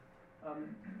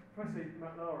Professor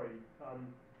McNary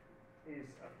is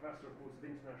a professor, of course, of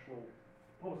international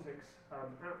politics at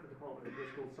the Department of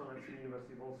Political Science in the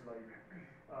University of Oslo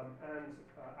and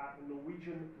at the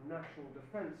Norwegian National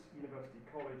Defence University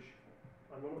College.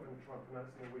 I'm not going to try and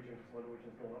pronounce Norwegian because my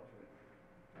Norwegian's not up to it.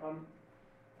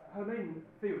 Her main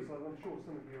fields, as I'm sure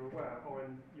some of you are aware, are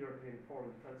in European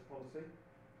foreign defence policy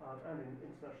and in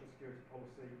international security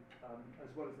policy,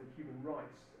 as well as the human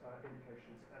rights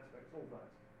implications, aspects of that.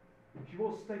 She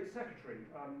was State Secretary,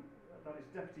 that is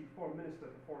Deputy Foreign Minister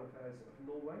for Foreign Affairs of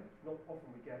Norway. Not often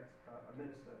we get a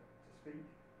minister to speak.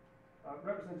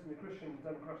 Representing the Christian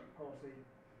Democratic Party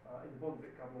in the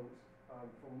Bondevik government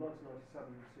from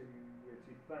 1997 to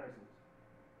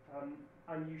 2000.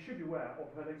 And you should be aware of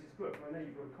her latest book. I know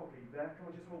you've got a copy there. Can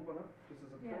I just hold one up, just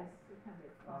as a prop? Yes, we can.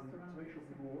 To make sure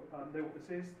people know what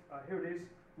this is. Here it is: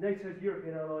 NATO's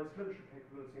European allies, military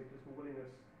capability and political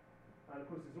willingness. And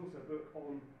of course, there's also a book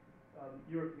on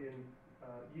European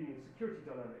Union security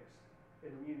dynamics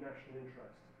in new national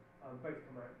interest. Both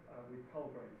come out with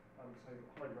Palgrave, so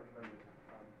highly recommend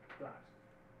that.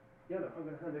 Yeah, I'm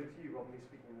going to hand over to you rather than me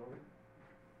speaking in Norway.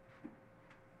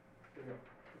 There you go.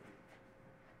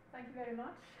 Thank you very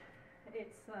much.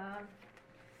 It's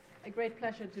a great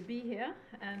pleasure to be here,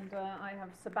 and I have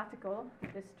sabbatical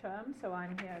this term, so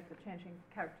I'm here at the Changing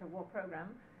Character War Program,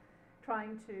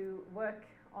 trying to work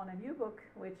on a new book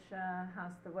which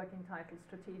has the working title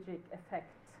Strategic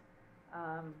Effect,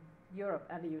 Europe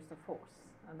and the Use of Force,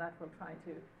 and that will try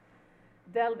to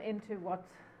delve into what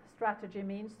strategy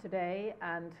means today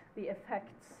and the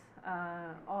effects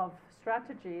of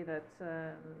strategy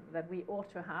that we ought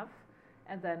to have,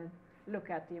 and then look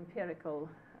at the empirical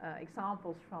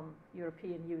examples from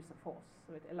European use of force.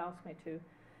 So it allows me to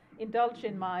indulge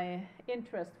in my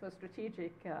interest for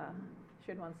strategic,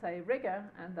 should one say, rigor,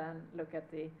 and then look at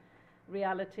the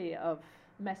reality of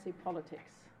messy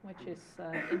politics, which is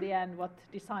in the end what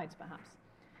decides perhaps.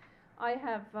 I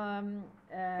have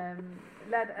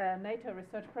led a NATO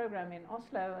research program in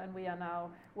Oslo, and we are now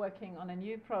working on a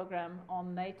new program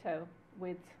on NATO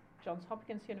with Johns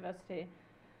Hopkins University,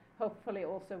 hopefully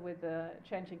also with the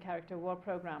Changing Character War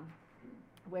Program,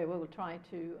 where we will try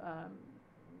to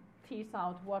tease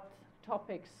out what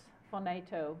topics for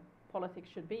NATO politics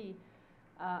should be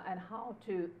and how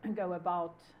to go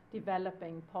about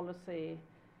developing policy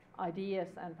ideas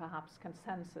and perhaps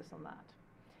consensus on that.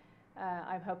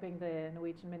 I'm hoping the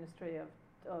Norwegian Ministry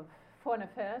of Foreign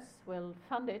Affairs will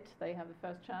fund it. They have the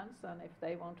first chance, and if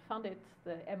they won't fund it,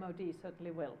 the MOD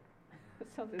certainly will.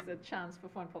 So there's a chance for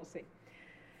foreign policy.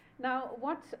 Now,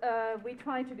 what we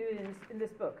try to do in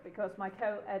this book, because my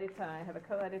co-editor, I have a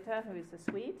co-editor who is a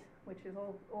Swede, which is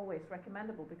always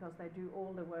recommendable because they do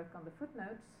all the work on the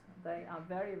footnotes. They are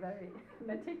very, very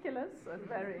meticulous and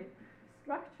very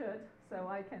structured, so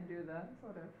I can do the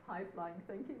sort of high-flying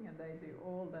thinking, and they do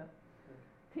all the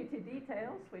petty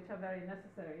details, which are very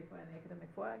necessary for any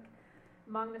academic work.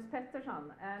 Magnus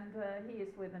Pettersson, and he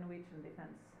is with the Norwegian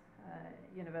Defence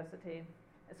University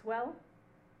as well.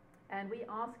 And we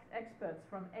asked experts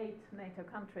from 8 NATO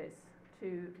countries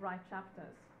to write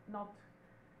chapters. Not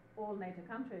all NATO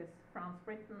countries, France,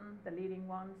 Britain, the leading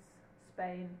ones,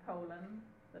 Spain, Poland,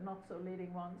 the not so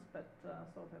leading ones, but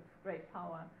sort of great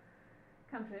power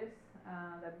countries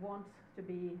that want to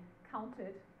be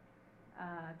counted.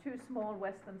 2 small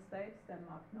Western states,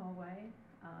 Denmark, Norway,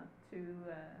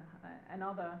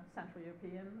 another Central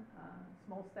European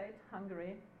small state,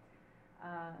 Hungary.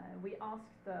 We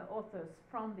asked the authors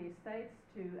from these states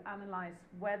to analyze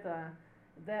whether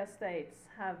their states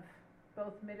have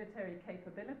both military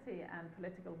capability and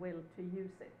political will to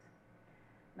use it.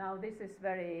 Now, this is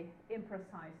very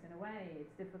imprecise in a way.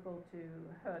 It's difficult to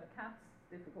herd cats,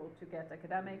 difficult to get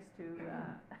academics to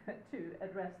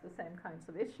address the same kinds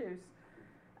of issues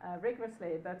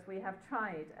rigorously, but we have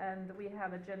tried, and we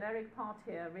have a generic part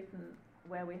here written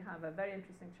where we have a very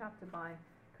interesting chapter by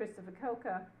Christopher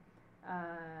Coker,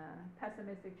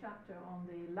 pessimistic chapter on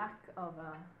the lack of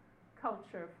a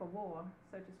culture for war,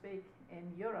 so to speak,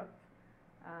 in Europe,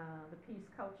 the peace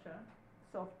culture,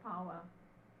 soft power,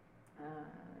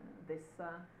 this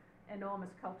enormous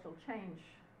cultural change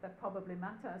that probably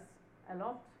matters a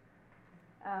lot.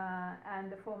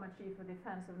 And the former Chief of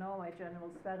Defence of Norway, General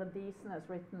Sverre Diesen, has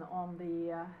written on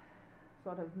the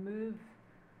sort of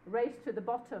race to the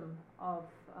bottom of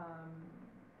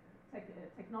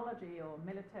technology or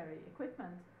military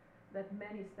equipment, that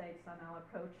many states are now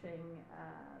approaching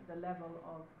the level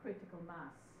of critical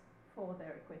mass for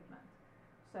their equipment.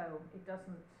 So it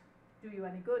doesn't do you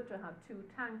any good to have 2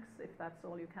 tanks if that's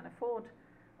all you can afford,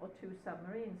 or 2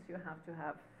 submarines. You have to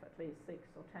have at least 6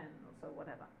 or 10 or so,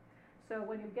 whatever. So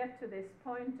when you get to this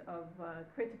point of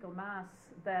critical mass,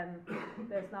 then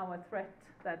there's now a threat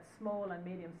that small and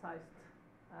medium-sized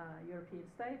European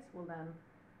states will then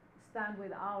stand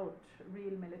without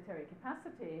real military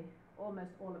capacity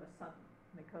almost all of a sudden,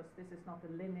 because this is not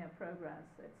a linear progress.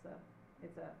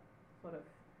 It's a sort of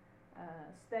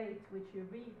state which you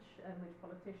reach and which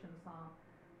politicians are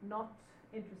not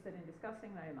interested in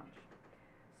discussing very much.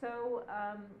 So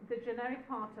the generic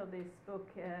part of this book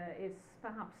is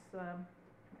perhaps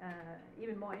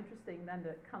even more interesting than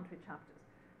the country chapters.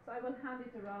 So I will hand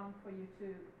it around for you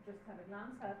to just have a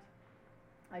glance at.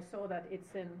 I saw that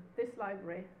it's in this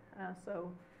library,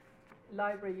 so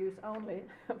library use only,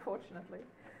 unfortunately.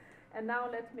 And now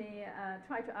let me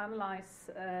try to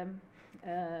analyze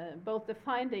both the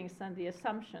findings and the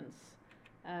assumptions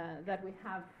that we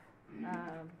have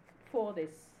for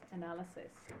this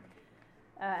analysis.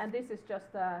 And this is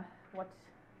just what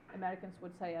Americans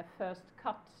would say a first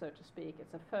cut, so to speak.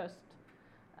 It's a first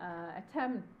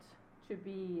attempt to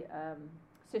be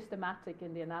systematic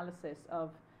in the analysis of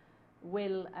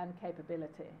will and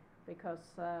capability,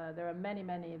 because there are many,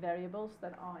 many variables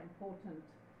that are important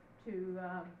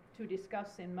to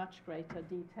discuss in much greater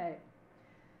detail.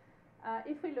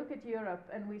 If we look at Europe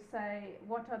and we say,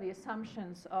 what are the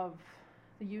assumptions of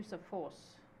the use of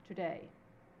force today?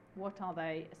 What are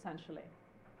they essentially?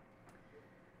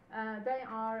 They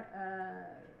are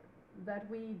that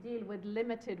we deal with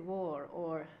limited war,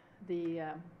 or the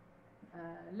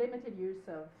limited use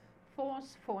of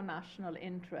force for national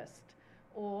interest,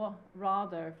 or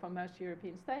rather for most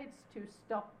European states to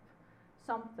stop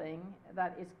something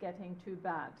that is getting too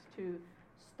bad, to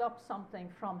stop something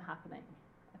from happening.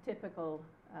 A typical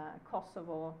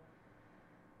Kosovo,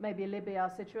 maybe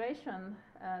Libya situation,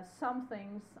 some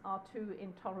things are too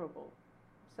intolerable.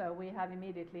 So we have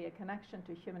immediately a connection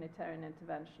to humanitarian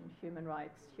intervention, human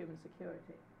rights, human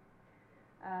security.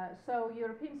 So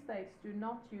European states do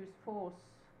not use force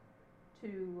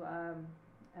to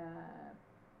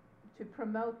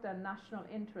promote their national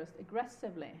interest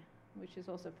aggressively, which is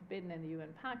also forbidden in the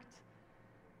UN Pact.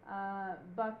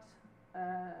 But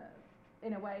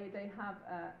in a way, they have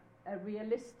a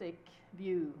realistic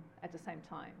view at the same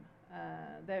time.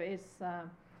 There is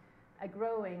a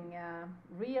growing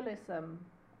realism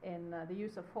in the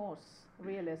use of force,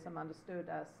 realism understood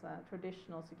as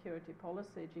traditional security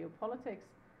policy, geopolitics.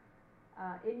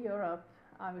 In Europe,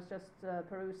 I was just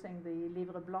perusing the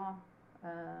Livre Blanc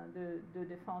de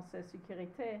Défense et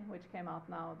Sécurité, which came out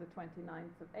now the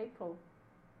 29th of April,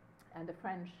 and the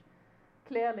French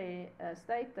clearly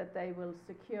state that they will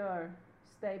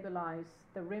stabilize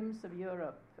the rims of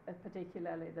Europe,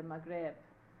 particularly the Maghreb,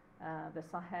 the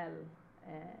Sahel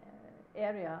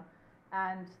area,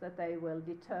 and that they will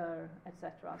deter,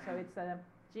 etc. So it's a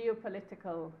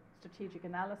geopolitical strategic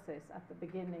analysis at the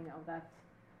beginning of that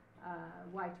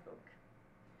white book.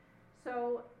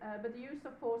 So, but the use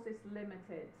of force is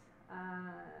limited,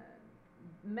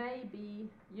 may be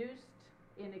used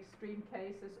in extreme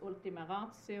cases, ultima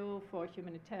ratio, for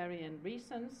humanitarian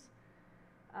reasons,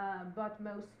 but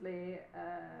mostly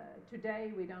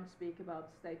today we don't speak about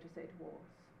state-to-state wars.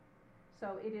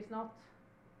 So it is not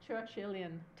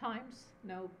Churchillian times,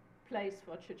 no place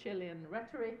for Churchillian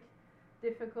rhetoric,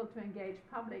 difficult to engage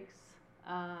publics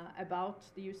about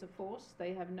the use of force.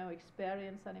 They have no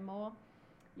experience anymore,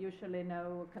 usually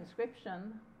no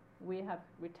conscription. We have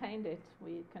retained it.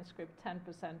 We conscript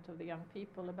 10% of the young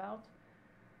people about.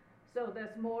 So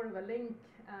there's more of a link,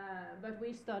 but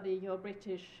we study your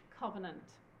British Covenant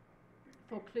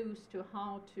for clues to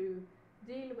how to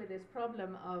deal with this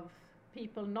problem of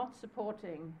people not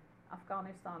supporting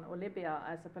Afghanistan or Libya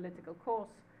as a political cause,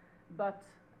 but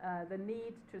the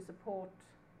need to support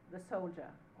the soldier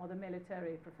or the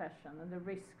military profession and the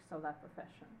risks of that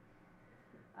profession.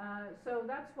 So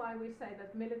that's why we say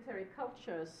that military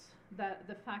cultures, that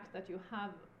the fact that you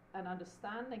have an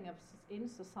understanding of in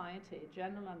society,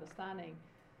 general understanding,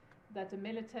 that the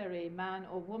military man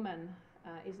or woman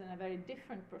is in a very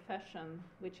different profession,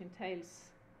 which entails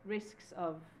risks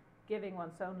of giving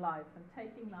one's own life and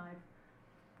taking life,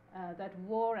 that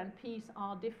war and peace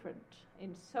are different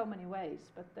in so many ways,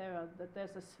 but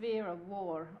there's a sphere of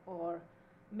war or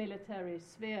military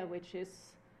sphere which is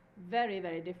very,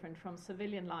 very different from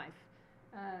civilian life.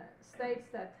 States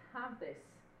that have this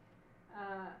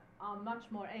are much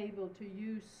more able to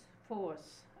use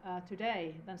force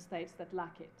today than states that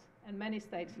lack it, and many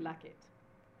states lack it.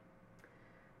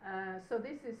 So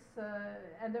this is,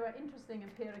 and there are interesting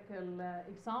empirical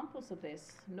examples of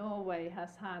this. Norway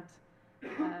has had,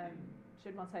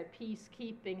 should one say,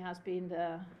 peacekeeping has been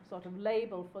the sort of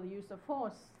label for the use of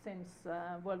force since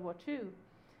World War II.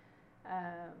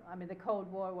 I mean, the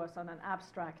Cold War was on an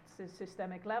abstract,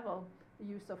 systemic level. The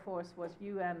use of force was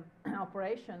UN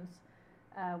operations.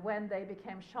 When they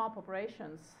became sharp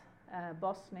operations,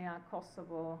 Bosnia,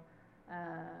 Kosovo,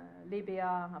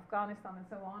 Libya, Afghanistan, and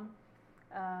so on,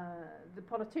 the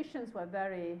politicians were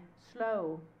very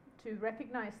slow to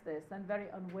recognize this and very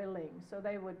unwilling. So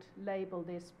they would label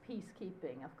this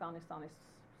peacekeeping. Afghanistan is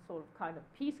sort of kind of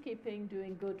peacekeeping,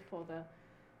 doing good for the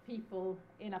people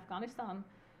in Afghanistan.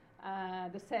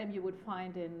 The same you would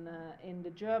find in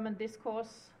the German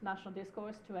discourse, national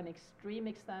discourse, to an extreme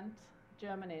extent.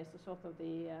 Germany is the sort of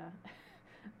the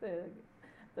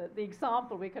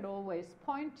example we can always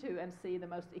point to and see the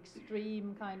most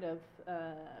extreme kind of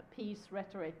peace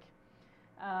rhetoric.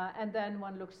 And then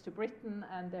one looks to Britain,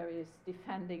 and there is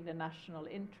defending the national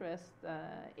interest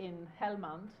in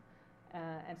Helmand,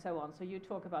 and so on. So you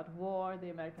talk about war,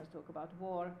 the Americans talk about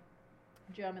war,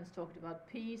 Germans talked about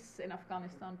peace in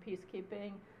Afghanistan,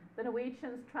 peacekeeping. The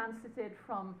Norwegians transited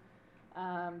from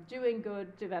doing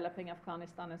good, developing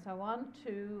Afghanistan and so on,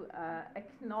 to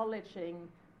acknowledging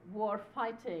war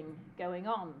fighting going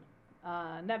on,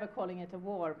 never calling it a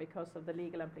war because of the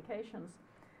legal implications,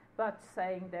 but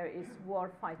saying there is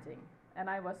war fighting. And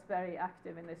I was very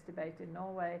active in this debate in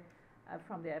Norway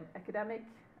from the academic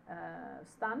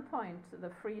standpoint, the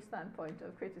free standpoint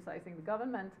of criticizing the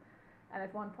government. And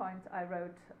at one point I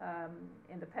wrote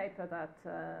in the paper that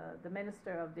the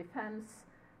Minister of Defense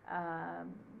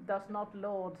does not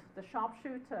laud the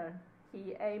sharpshooter.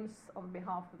 He aims on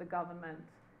behalf of the government.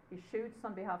 He shoots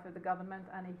on behalf of the government,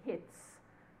 and he hits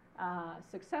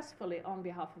successfully on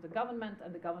behalf of the government,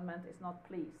 and the government is not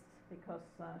pleased because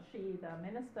she, the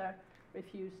minister,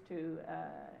 refused to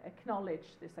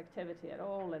acknowledge this activity at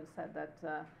all and said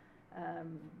that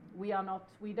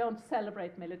we don't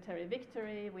celebrate military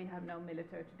victory, we have no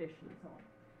military tradition and so on.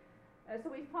 So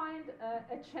we find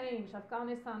a change.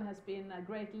 Afghanistan has been a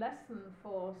great lesson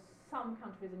for some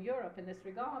countries in Europe in this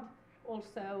regard.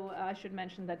 Also, I should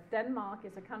mention that Denmark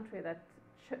is a country that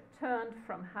turned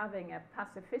from having a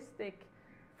pacifistic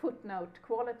footnote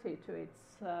quality to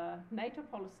its NATO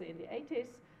policy in the 80s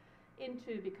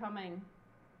into becoming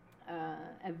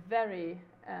a very,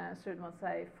 should one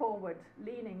say,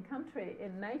 forward-leaning country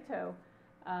in NATO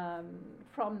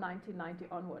from 1990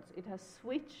 onwards. It has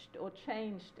switched or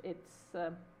changed its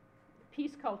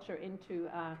peace culture into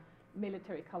a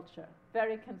military culture,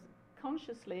 very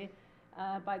consciously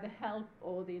by the help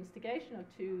or the instigation of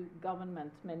two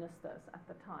government ministers at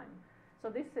the time. So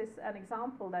this is an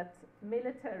example that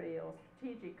military or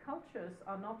strategic cultures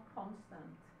are not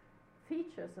constant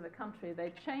features of a country.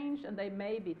 They change, and they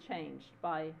may be changed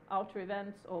by outer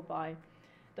events or by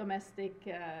domestic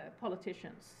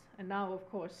politicians. And now, of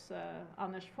course,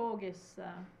 Anders Fogh is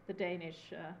the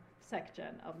Danish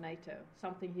section of NATO,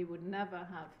 something he would never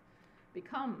have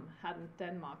become hadn't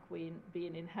Denmark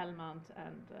been in Helmand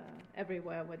and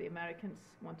everywhere where the Americans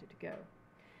wanted to go.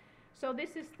 So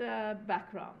this is the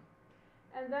background.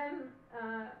 And then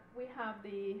we have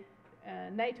the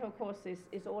NATO, of course,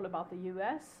 is all about the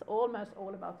US, almost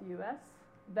all about the US,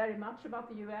 very much about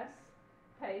the US,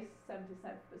 pays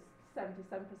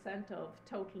 77% of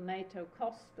total NATO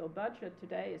cost or budget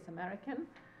today is American.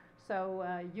 So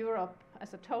Europe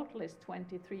as a total is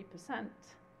 23%,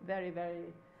 very,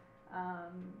 very,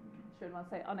 should one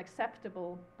say,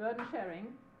 unacceptable burden sharing.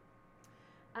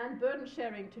 And burden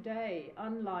sharing today,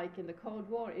 unlike in the Cold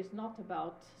War, is not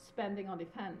about spending on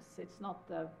defense. It's not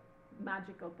the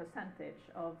magical percentage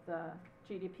of the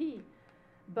GDP,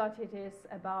 but it is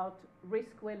about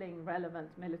risk-willing, relevant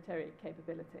military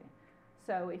capability.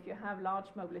 So if you have large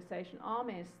mobilization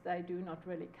armies, they do not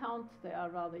really count. They are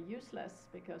rather useless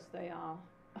because they are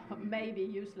maybe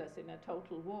useless in a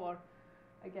total war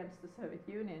against the Soviet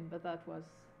Union, but that was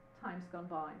times gone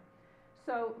by.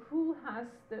 So who has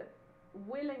the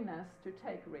willingness to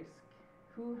take risk?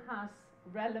 Who has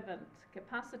relevant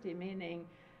capacity, meaning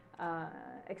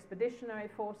expeditionary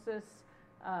forces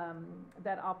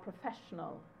that are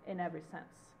professional in every sense?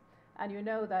 And you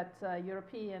know that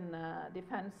European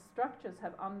defense structures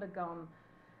have undergone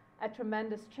a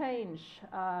tremendous change,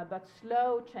 but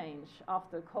slow change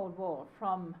after the Cold War,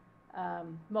 from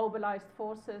mobilized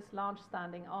forces, large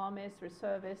standing armies,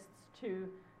 reservists, to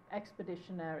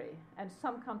expeditionary. And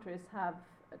some countries have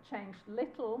changed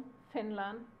little.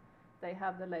 Finland, they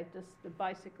have the latest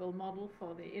bicycle model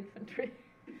for the infantry.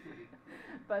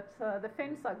 But the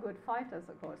Finns are good fighters,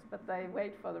 of course, but they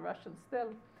wait for the Russians still.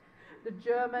 The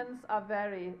Germans are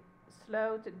very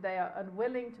slow. They are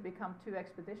unwilling to become too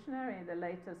expeditionary. The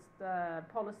latest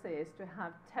policy is to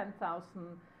have 10,000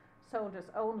 soldiers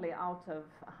only out of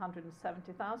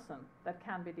 170,000 that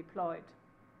can be deployed.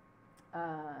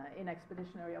 in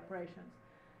expeditionary operations.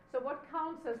 So what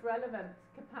counts as relevant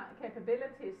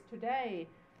capabilities today?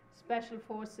 Special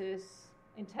forces,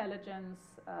 intelligence,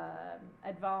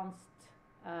 advanced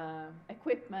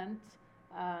equipment,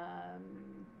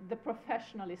 the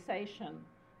professionalization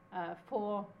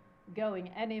for going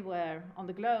anywhere on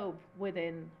the globe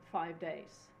within 5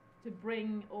 days, to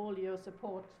bring all your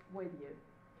support with you.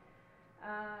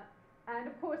 And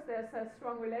of course there's a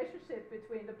strong relationship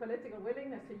between the political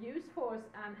willingness to use force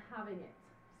and having it.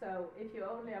 So if you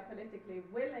only are politically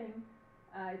willing,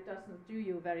 it doesn't do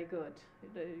you very good.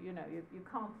 You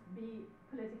can't be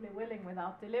politically willing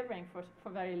without delivering for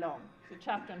very long. The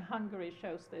chapter on Hungary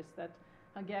shows this, that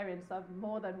Hungarians are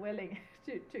more than willing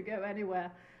to go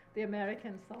anywhere the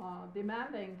Americans are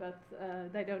demanding, but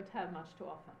they don't have much to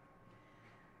offer.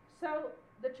 So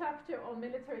the chapter on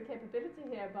military capability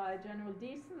here by General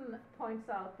Deason points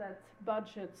out that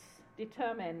budgets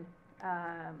determine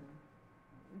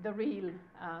the real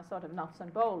sort of nuts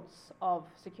and bolts of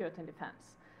security and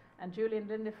defense. And Julian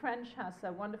Linde-French has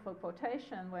a wonderful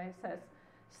quotation where he says,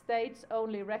 states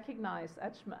only recognize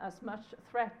as much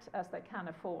threat as they can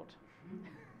afford.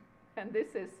 And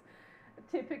this is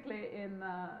typically in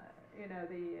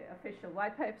the official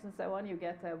white papers and so on. You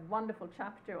get a wonderful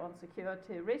chapter on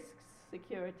security risks,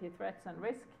 security threats and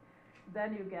risk.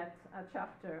 Then you get a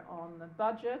chapter on the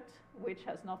budget, which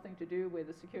has nothing to do with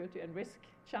the security and risk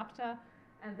chapter.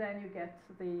 And then you get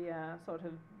the sort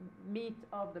of meat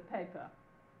of the paper.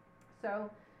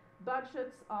 So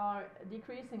budgets are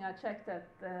decreasing. I checked at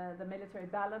the military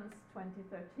balance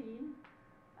 2013.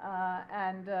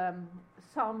 And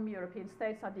some European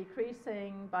states are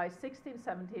decreasing by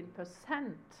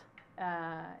 16-17%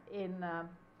 in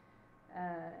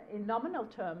nominal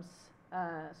terms.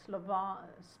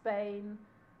 Spain,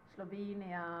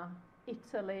 Slovenia,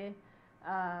 Italy,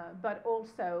 but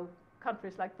also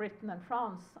countries like Britain and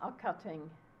France are cutting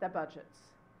their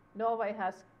budgets. Norway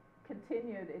has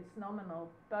continued its nominal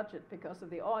budget because of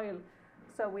the oil,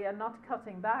 so we are not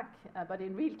cutting back, but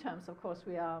in real terms, of course,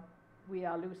 we are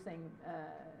losing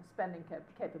spending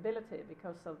capability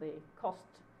because of the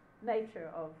cost nature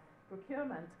of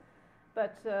procurement.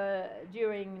 But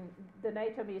during the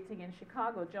NATO meeting in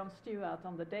Chicago, Jon Stewart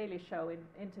on The Daily Show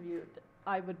interviewed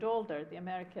Ivor Dalder, the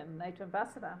American NATO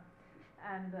ambassador,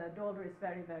 and Dalder is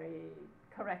very, very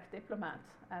correct diplomat.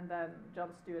 And then Jon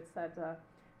Stewart said,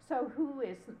 so who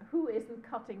isn't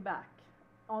cutting back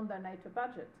on their NATO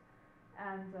budget?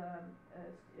 And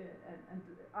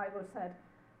Ivor said,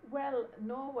 well,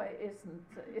 Norway isn't.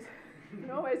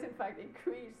 Norway is in fact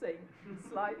increasing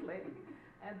slightly.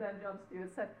 And then Jon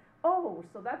Stewart said, oh,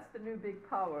 so that's the new big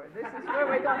power. This is where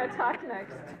we're going to attack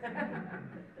next.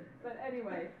 But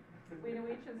anyway, we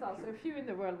Norwegians are so few in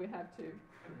the world, we have to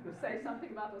say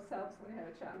something about ourselves when we have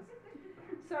a chance.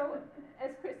 So,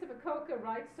 as Christopher Coker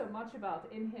writes so much about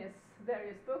in his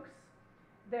various books,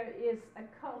 there is a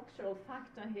cultural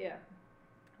factor here,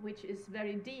 which is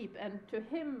very deep. And to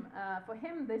him, for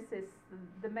him, this is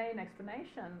the main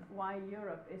explanation why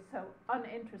Europe is so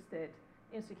uninterested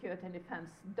in security and defense,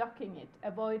 ducking it,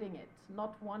 avoiding it,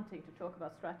 not wanting to talk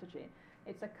about strategy.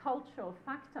 It's a cultural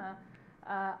factor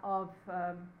of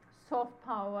soft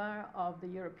power, of the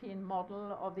European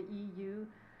model, of the EU,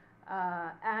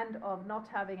 and of not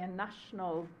having a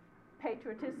national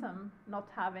patriotism, not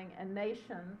having a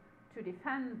nation to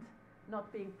defend,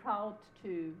 not being proud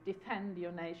to defend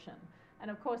your nation.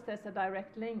 And of course there's a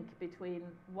direct link between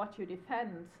what you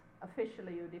defend.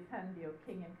 Officially you defend your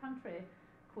king and country,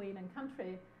 queen and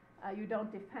country. You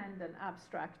don't defend an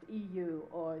abstract EU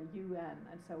or UN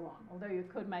and so on. Although you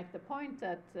could make the point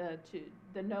that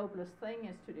the noblest thing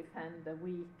is to defend the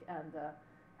weak and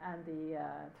the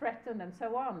threatened and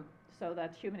so on, so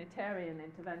that humanitarian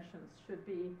interventions should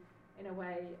be, in a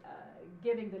way,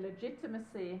 giving the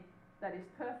legitimacy that is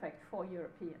perfect for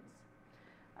Europeans.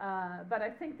 But I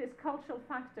think this cultural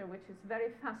factor, which is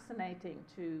very fascinating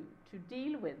to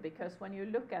deal with, because when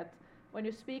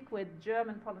you speak with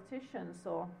German politicians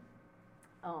or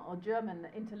German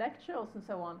intellectuals and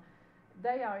so on,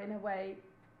 they are in a way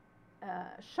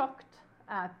shocked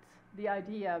at the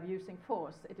idea of using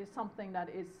force. It is something that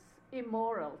is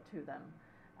immoral to them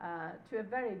to a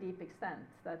very deep extent,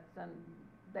 that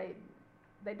they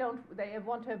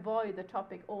want to avoid the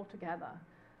topic altogether.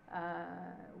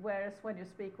 Whereas when you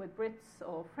speak with Brits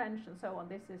or French and so on,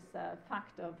 this is a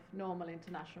fact of normal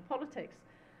international politics.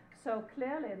 So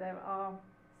clearly there are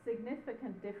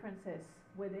significant differences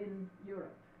within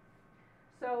Europe.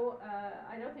 So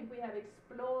I don't think we have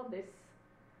explored this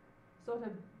sort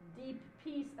of deep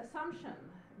peace assumption,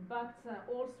 but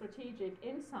all strategic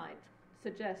insight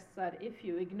suggests that if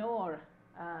you ignore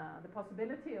the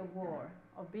possibility of war,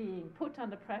 of being put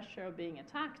under pressure, of being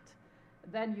attacked,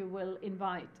 then you will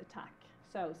invite attack.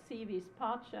 So si vis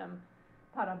pacem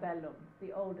para bellum,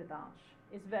 the old adage,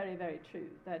 is very, very true.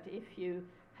 That if you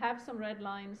have some red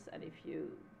lines and if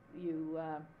you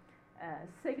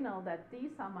signal that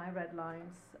these are my red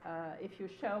lines, if you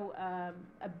show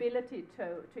ability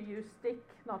to use stick,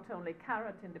 not only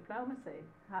carrot in diplomacy,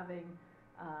 having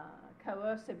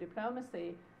coercive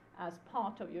diplomacy as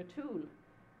part of your tool,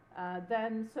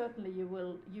 then certainly you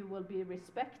will be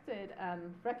respected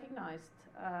and recognized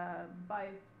by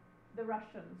the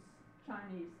Russians,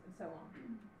 Chinese, and so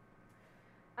on.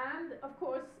 And of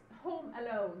course, Home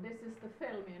Alone. This is the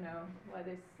film, where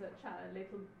this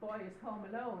little boy is home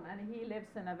alone, and he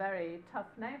lives in a very tough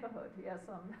neighborhood. He has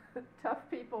some tough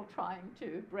people trying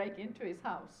to break into his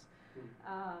house,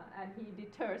 and he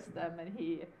deters them, and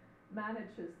he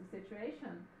manages the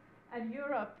situation. And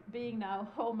Europe, being now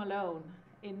home alone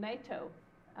in NATO,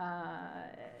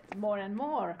 more and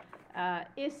more,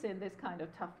 is in this kind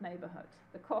of tough neighborhood.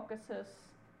 The Caucasus,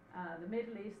 the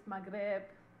Middle East, Maghreb,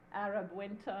 Arab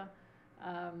winter,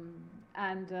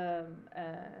 and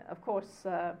of course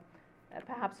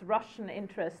perhaps Russian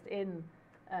interest in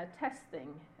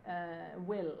testing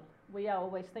will. We are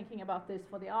always thinking about this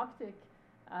for the Arctic.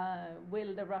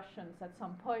 Will the Russians at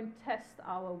some point test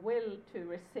our will to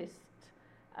resist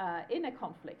in a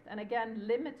conflict? And again,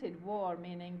 limited war,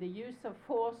 meaning the use of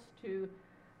force to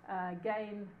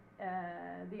gain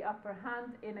the upper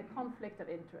hand in a conflict of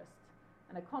interest.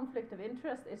 And a conflict of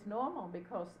interest is normal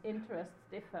because interests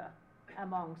differ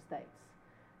among states.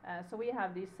 So we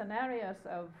have these scenarios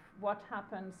of what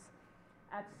happens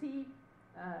at sea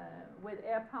with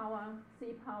air power,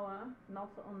 sea power, not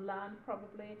on land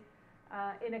probably,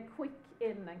 in a quick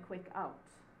in and quick out.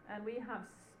 And we have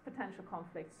potential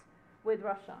conflicts with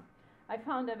Russia. I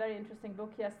found a very interesting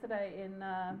book yesterday in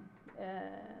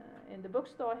the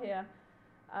bookstore here,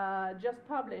 just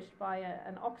published by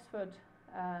an Oxford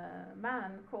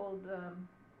man called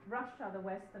Russia, the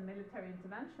West and Military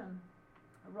Intervention,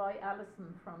 Roy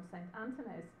Allison from St.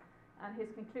 Anthony's, and his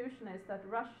conclusion is that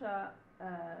Russia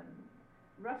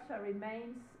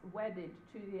remains wedded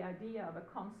to the idea of a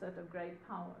concert of great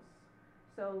powers.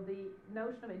 So the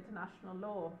notion of international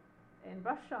law in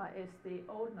Russia is the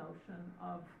old notion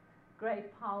of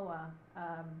great power,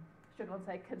 should one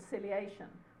say conciliation,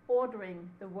 ordering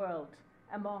the world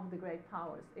among the great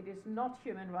powers. It is not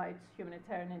human rights,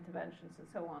 humanitarian interventions, and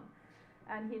so on.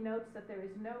 And he notes that there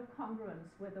is no congruence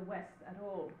with the West at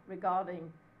all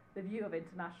regarding the view of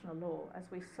international law, as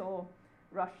we saw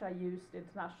Russia used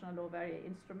international law very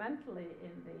instrumentally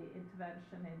in the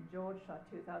intervention in Georgia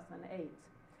 2008.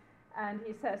 And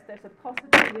he says there's a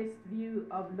positivist view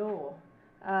of law,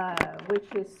 which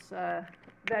is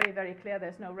very, very clear.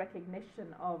 There's no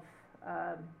recognition of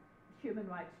human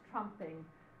rights trumping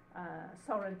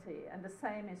sovereignty. And the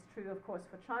same is true, of course,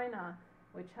 for China,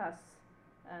 which has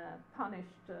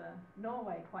punished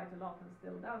Norway quite a lot and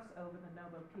still does over the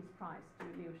Nobel Peace Prize to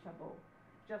Liu Xiaobo,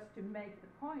 just to make the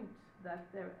point that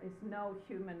there is no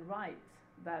human right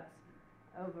that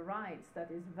overrides, that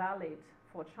is valid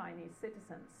for Chinese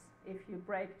citizens. If you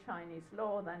break Chinese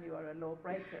law, then you are a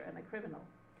lawbreaker and a criminal.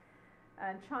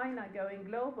 And China Going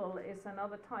Global is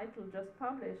another title just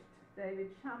published. David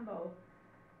Shambo,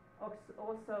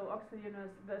 also Oxford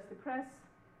University Press,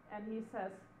 and he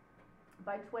says,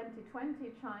 by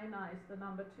 2020, China is the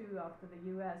number 2 after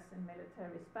the US in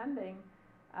military spending.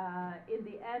 In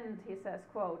the end, he says,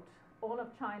 quote, all of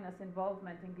China's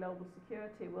involvement in global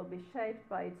security will be shaped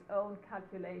by its own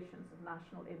calculations of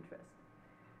national interest.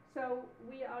 So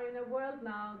we are in a world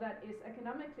now that is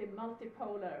economically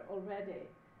multipolar already,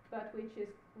 but which is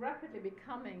rapidly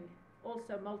becoming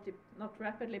also not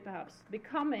rapidly perhaps,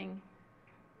 becoming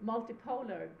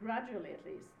multipolar gradually at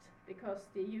least, because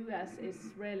the US is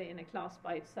really in a class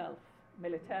by itself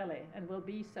militarily and will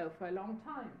be so for a long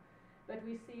time. But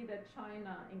we see that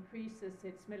China increases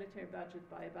its military budget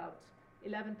by about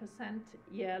 11%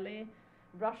 yearly.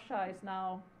 Russia is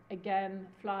now again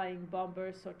flying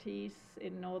bomber sorties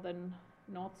in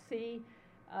North Sea,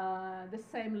 the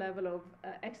same level of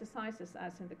exercises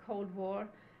as in the Cold War,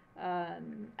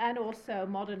 and also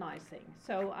modernizing.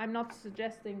 So I'm not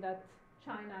suggesting that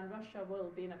China and Russia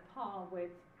will be in a par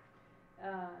with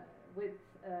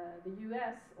the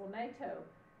US or NATO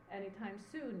anytime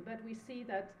soon, but we see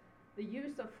that the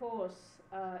use of force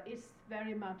is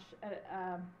very much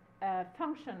a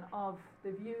function of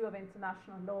the view of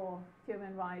international law,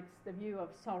 human rights, the view of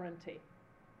sovereignty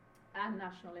and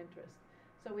national interest.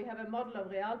 So we have a model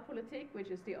of realpolitik, which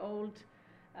is the old,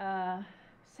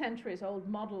 centuries-old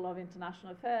model of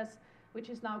international affairs, which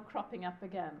is now cropping up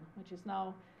again, which is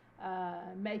now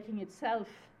making itself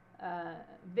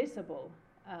visible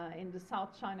in the South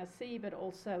China Sea, but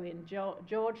also in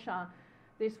Georgia.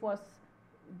 This was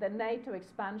the NATO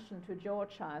expansion to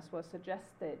Georgia, as was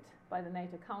suggested by the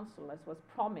NATO Council, as was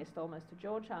promised almost to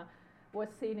Georgia, was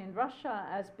seen in Russia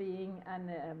as being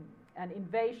an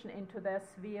invasion into their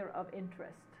sphere of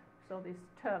interest. So this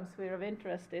term sphere of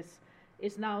interest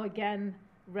is now again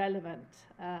relevant.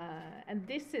 And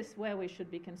this is where we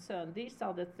should be concerned. These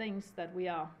are the things that we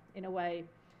are, in a way,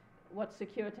 what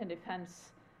security and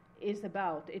defense is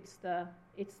about. It's the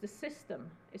system.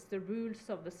 It's the rules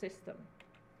of the system.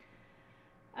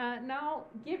 Now,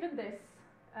 given this,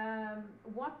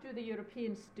 what do the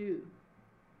Europeans do?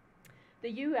 The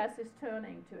US is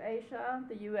turning to Asia.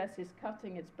 The US is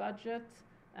cutting its budget.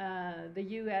 The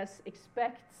US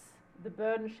expects the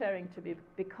burden sharing to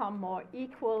become more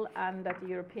equal, and that the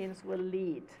Europeans will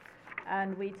lead.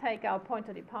 And we take our point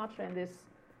of departure in this,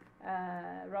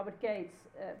 Robert Gates.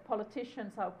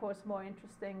 Politicians are, of course, more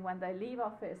interesting when they leave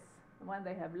office, when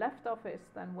they have left office,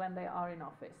 than when they are in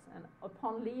office. And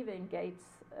upon leaving, Gates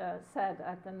said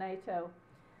at the NATO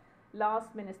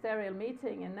last ministerial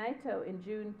meeting in NATO in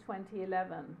June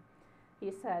 2011,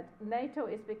 he said, "NATO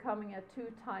is becoming a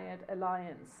two-tiered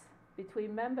alliance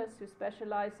between members who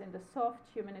specialize in the soft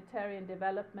humanitarian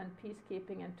development,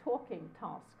 peacekeeping and talking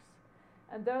tasks,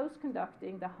 and those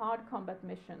conducting the hard combat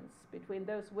missions, between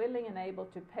those willing and able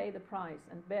to pay the price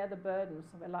and bear the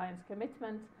burdens of alliance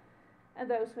commitment, and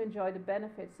those who enjoy the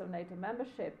benefits of NATO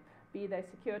membership, be they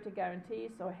security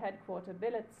guarantees or headquarter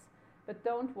billets, but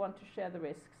don't want to share the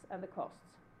risks and the costs."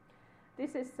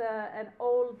 This is an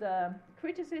old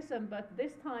criticism, but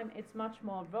this time it's much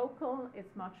more vocal,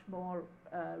 it's much more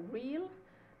real.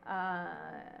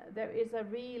 There is a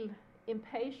real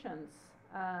impatience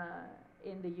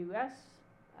in the US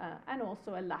and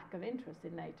also a lack of interest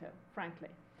in NATO, frankly.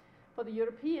 For the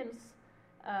Europeans,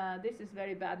 this is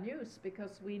very bad news,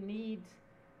 because we need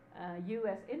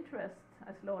US interest.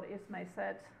 As Lord Ismay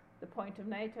said, the point of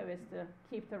NATO is to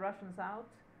keep the Russians out,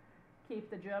 keep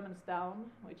the Germans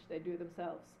down, which they do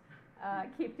themselves,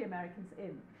 keep the Americans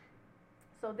in.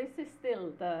 So this is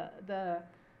still the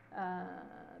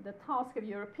task of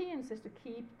Europeans, is to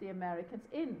keep the Americans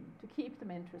in, to keep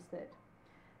them interested.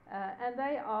 And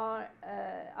they are,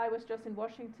 I was just in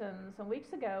Washington some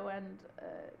weeks ago and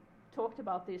talked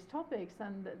about these topics,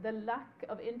 and the lack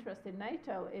of interest in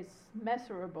NATO is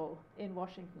measurable in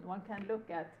Washington. One can look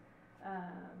at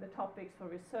the topics for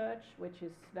research, which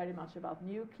is very much about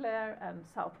nuclear and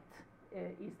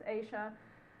Southeast Asia.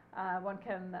 One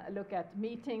can look at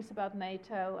meetings about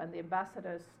NATO, and the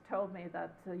ambassadors told me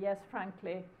that, yes,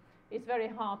 frankly, it's very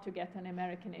hard to get an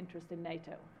American interest in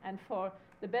NATO. And for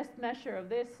the best measure of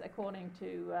this, according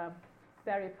to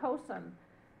Barry Posen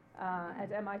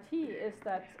at MIT, is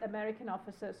that American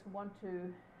officers who want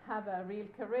to have a real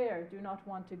career do not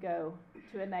want to go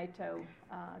to a NATO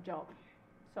job.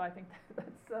 So I think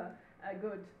that's a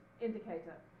good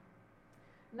indicator.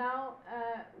 Now,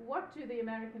 what do the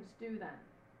Americans do then?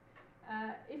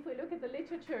 If we look at the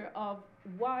literature of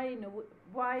why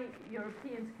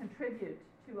Europeans contribute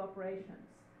to operations,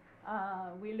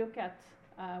 we look at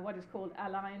what is called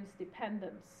alliance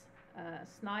dependence.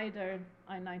 Snyder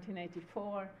in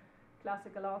 1984,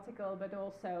 classical article, but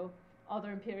also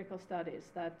other empirical studies,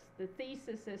 that the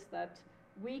thesis is that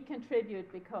we contribute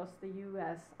because the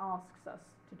US asks us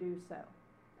to do so.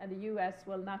 And the US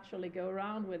will naturally go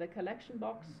around with a collection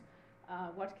box.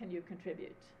 What can you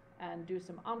contribute? And do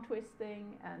some arm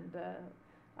twisting. And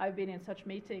I've been in such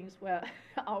meetings where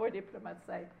our diplomats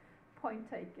say, "Point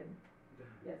taken."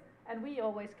 Yes. And we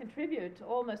always contribute,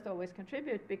 almost always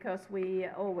contribute, because we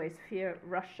always fear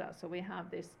Russia. So we have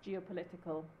this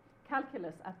geopolitical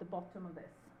calculus at the bottom of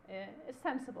this. A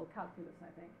sensible calculus,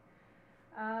 I think.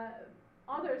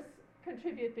 Others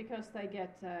contribute because they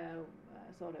get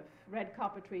sort of red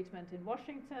carpet treatment in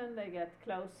Washington. They get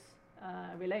close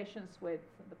relations with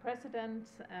the president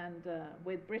and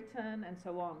with Britain and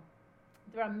so on.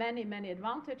 There are many, many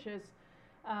advantages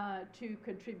to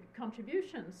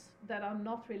contributions that are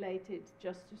not related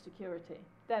just to security.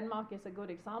 Denmark is a good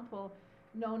example.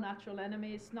 No natural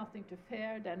enemies, nothing to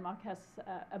fear. Denmark has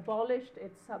abolished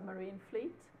its submarine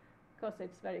fleet because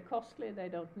it's very costly. They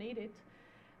don't need it.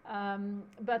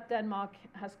 But Denmark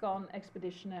has gone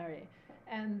expeditionary,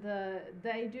 and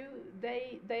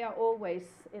they are always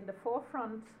in the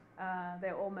forefront.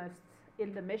 They're almost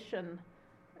in the mission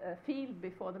field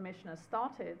before the mission has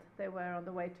started. They were on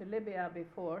the way to Libya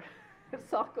before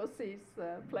Sarkozy's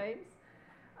planes,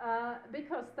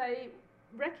 because they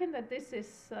reckon that this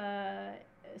is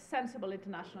sensible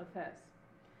international affairs.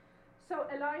 So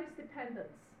alliance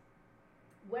dependence,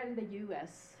 when the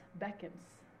US beckons,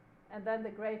 and then the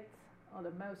great or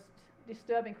the most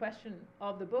disturbing question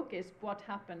of the book is what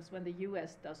happens when the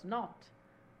US does not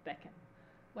beckon?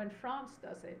 When France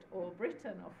does it, or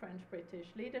Britain, or French-British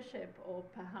leadership, or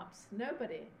perhaps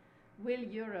nobody, will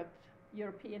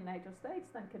European NATO states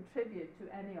then contribute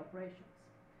to any operations?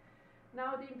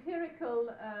 Now, the empirical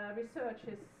research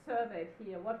is surveyed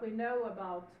here, what we know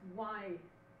about why,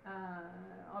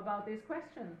 about this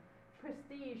question.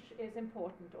 Prestige is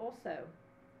important also.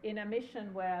 In a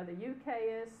mission where the UK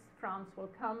is, France will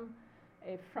come.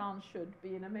 If France should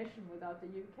be in a mission without the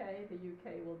UK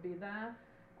will be there.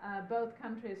 Both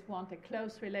countries want a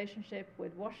close relationship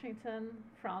with Washington.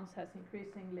 France has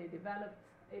increasingly developed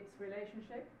its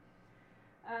relationship.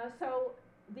 So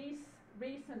these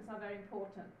reasons are very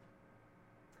important.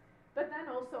 But then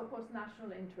also, of course,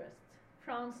 national interest.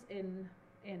 France in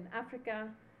Africa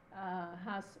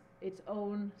has its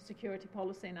own security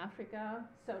policy in Africa.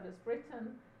 So does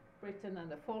Britain. Britain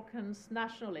and the Falklands,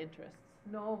 national interests.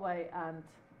 Norway and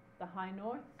the High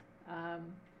North.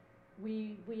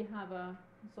 We have a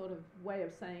sort of way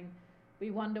of saying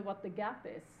we wonder what the gap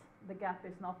is. The gap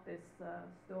is not this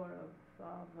store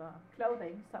of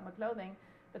clothing, summer clothing,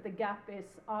 but the gap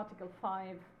is Article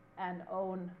 5 and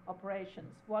own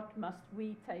operations. What must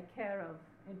we take care of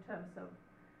in terms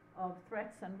of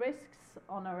threats and risks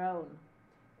on our own?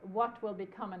 What will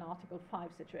become an Article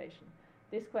 5 situation?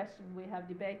 This question we have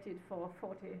debated for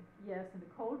 40 years in the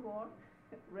Cold War,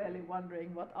 really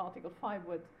wondering what Article 5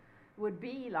 would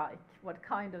be like, what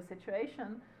kind of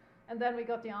situation. And then we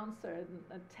got the answer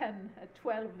at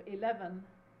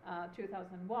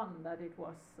 12/11/2001 that it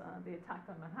was the attack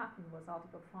on Manhattan was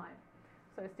Article 5.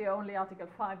 So it's the only Article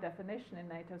 5 definition in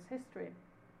NATO's history,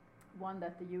 one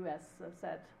that the US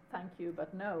said thank you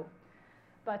but no.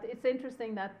 But it's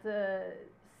interesting that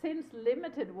since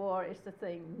limited war is the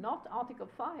thing, not Article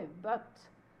 5, but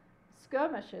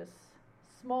skirmishes,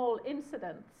 small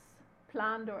incidents,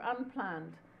 planned or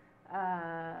unplanned,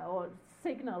 or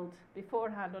signaled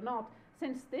beforehand or not,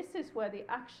 since this is where the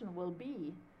action will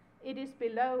be, it is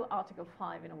below Article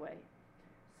 5 in a way.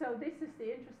 So this is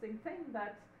the interesting thing,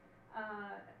 that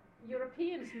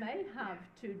Europeans may have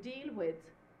to deal with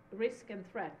risk and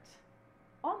threat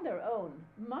on their own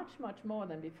much, much more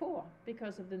than before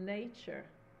because of the nature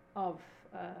of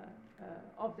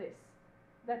this.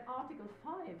 That Article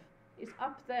 5 is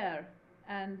up there,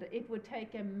 and it would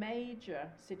take a major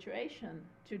situation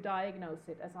to diagnose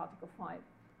it as Article 5.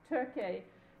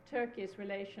 Turkey's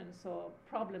relations or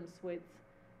problems with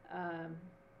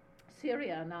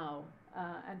Syria now,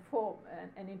 and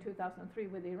in 2003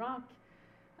 with Iraq,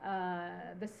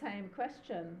 the same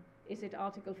question. Is it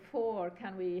Article 4?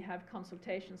 Can we have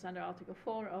consultations under Article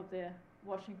 4 of the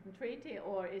Washington Treaty,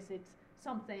 or is it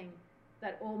something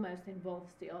that almost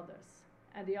involves the others?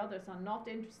 And the others are not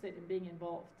interested in being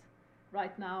involved.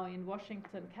 Right now in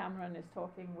Washington, Cameron is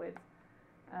talking with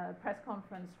a press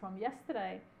conference from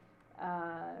yesterday,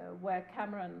 where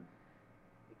Cameron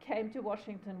came to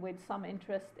Washington with some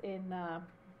interest in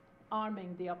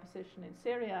arming the opposition in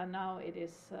Syria. Now it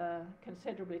is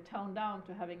considerably toned down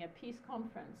to having a peace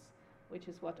conference, which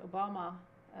is what Obama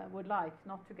would like,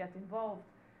 not to get involved,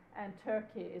 and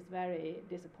Turkey is very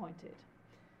disappointed.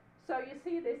 So you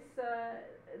see, this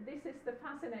is the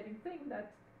fascinating thing,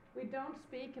 that we don't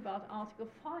speak about Article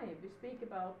 5, we speak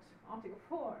about Article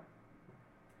 4.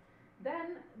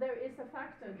 Then there is a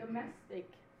factor, domestic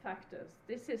factors.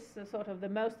 This is sort of the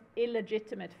most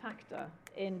illegitimate factor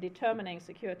in determining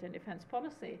security and defense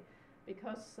policy,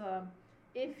 because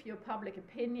if your public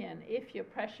opinion, if your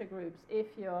pressure groups,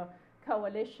 if your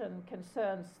coalition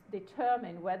concerns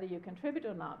determine whether you contribute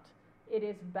or not, it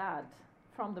is bad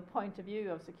from the point of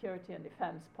view of security and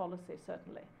defense policy,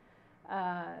 certainly.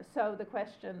 So the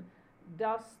question,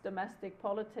 does domestic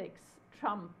politics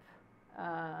trump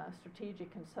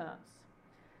strategic concerns?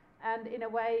 And in a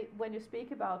way, when you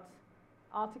speak about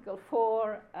Article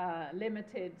 4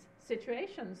 limited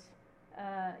situations,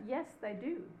 yes, they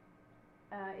do.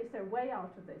 Is there a way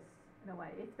out of this, in a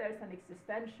way? If there's an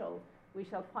existential, we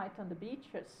shall fight on the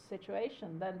beaches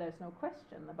situation, then there's no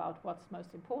question about what's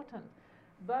most important.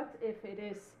 But if it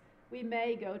is, we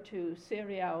may go to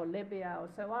Syria or Libya or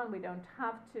so on, we don't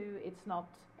have to, it's not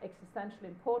existentially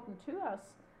important to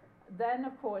us, then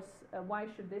of course, why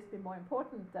should this be more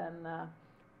important than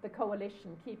the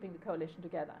coalition, keeping the coalition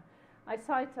together? I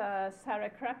cite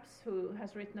Sarah Krebs, who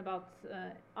has written about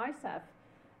ISAF,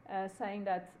 saying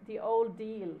that the old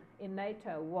deal in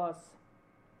NATO was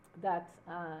that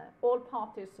all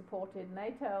parties supported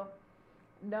NATO,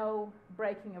 no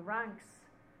breaking of ranks,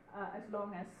 as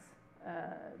long as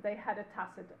they had a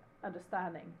tacit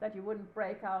understanding, that you wouldn't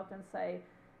break out and say,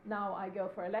 now I go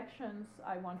for elections,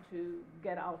 I want to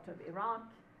get out of Iraq,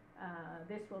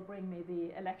 this will bring me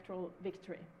the electoral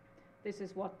victory. This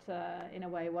is what, in a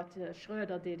way, what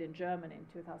Schröder did in Germany in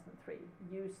 2003,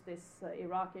 used this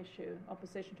Iraq issue,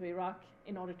 opposition to Iraq,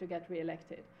 in order to get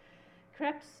re-elected.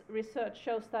 Krebs' research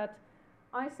shows that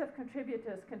ISAF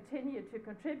contributors continue to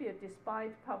contribute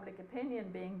despite public opinion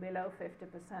being below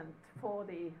 50% for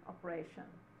the operation.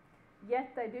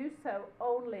 Yet they do so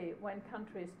only when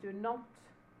countries do not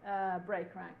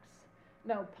break ranks.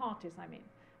 No, parties, I mean.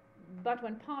 But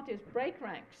when parties break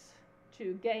ranks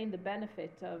to gain the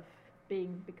benefit of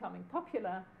becoming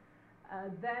popular,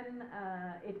 then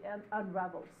it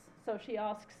unravels. So she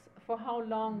asks, for how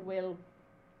long will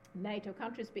NATO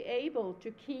countries be able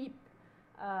to keep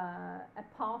a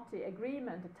party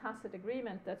agreement, a tacit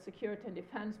agreement that security and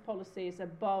defense policy is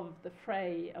above the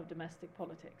fray of domestic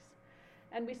politics?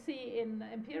 And we see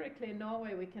empirically in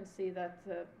Norway, we can see that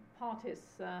parties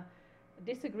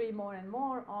disagree more and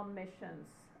more on missions,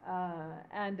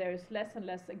 and there is less and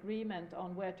less agreement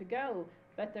on where to go,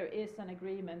 but there is an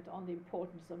agreement on the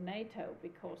importance of NATO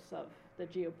because of the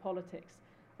geopolitics.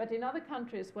 But in other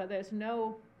countries where there's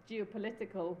no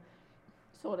geopolitical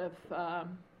sort of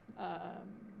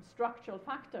structural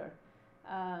factor,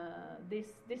 this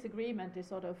disagreement is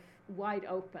sort of wide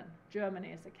open. Germany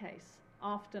is a case.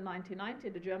 After 1990,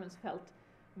 the Germans felt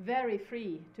very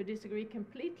free to disagree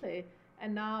completely,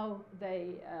 and now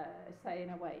they say, in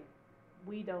a way,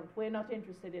 we're not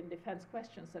interested in defense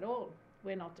questions at all.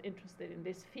 We're not interested in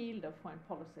this field of foreign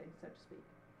policy, so to speak.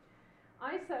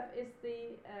 ISAF is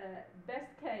the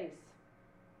best case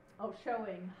of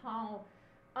showing how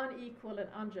unequal and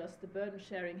unjust the burden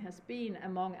sharing has been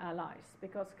among allies,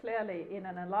 because clearly in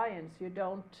an alliance you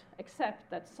don't accept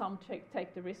that some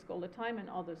take the risk all the time and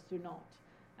others do not.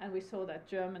 And we saw that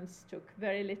Germans took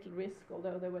very little risk,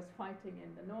 although there was fighting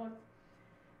in the north.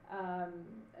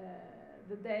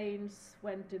 The Danes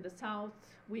went to the south.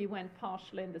 We went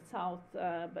partially in the south,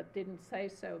 but didn't say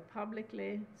so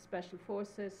publicly. Special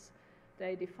forces,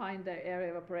 they defined their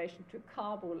area of operation to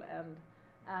Kabul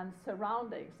and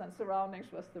surroundings, and surroundings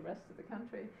was the rest of the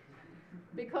country,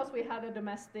 because we had a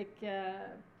domestic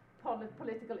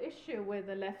political issue with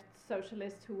the left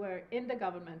socialists who were in the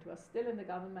government, who are still in the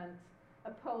government,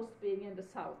 opposed being in the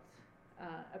south,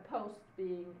 opposed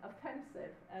being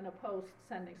offensive, and opposed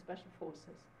sending special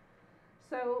forces.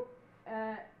 So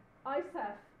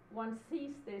ISAF, one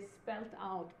sees this spelled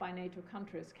out by NATO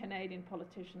countries. Canadian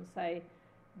politicians say,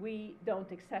 we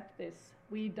don't accept this,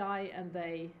 we die and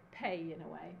they pay, in a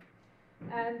way.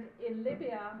 And in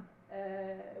Libya,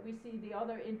 we see the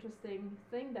other interesting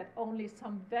thing, that only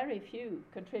some very few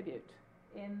contribute.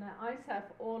 In ISAF,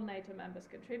 all NATO members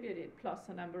contributed, plus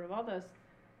a number of others.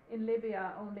 In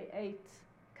Libya, only 8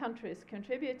 countries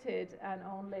contributed, and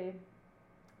only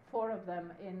 4 of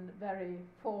them in very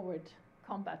forward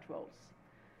combat roles.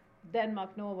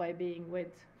 Denmark, Norway being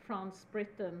with France,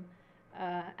 Britain,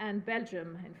 and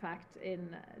Belgium, in fact,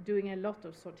 in doing a lot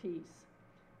of sorties.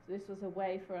 So this was a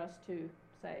way for us to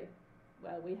say,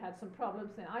 well, we had some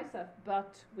problems in ISAF,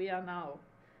 but we are now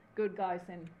good guys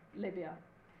in Libya.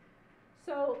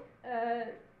 So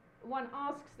one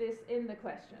asks this in the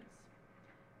questions.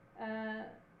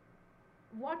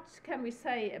 What can we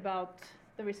say about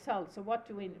the results? So what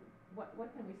can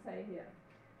we say here?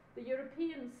 The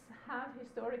Europeans have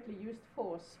historically used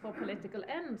force for political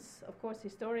ends. Of course,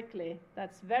 historically,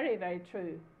 that's very, very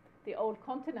true. The old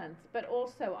continent, but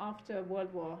also after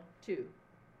World War II.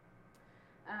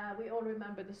 We all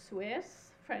remember the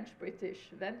Suez,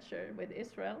 French-British venture with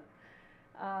Israel,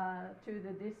 to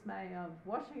the dismay of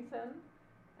Washington,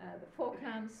 the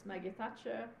Falklands, Maggie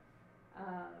Thatcher,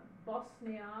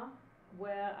 Bosnia,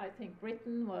 where I think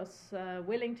Britain was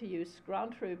willing to use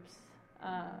ground troops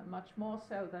much more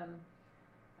so than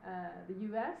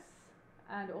the US,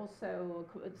 and also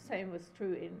the same was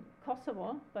true in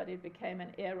Kosovo, but it became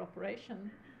an air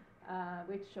operation,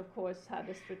 which of course had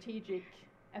a strategic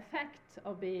effect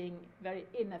of being very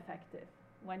ineffective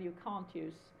when you can't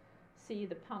see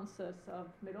the panzers of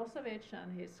Milosevic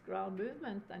and his ground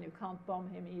movement, and you can't bomb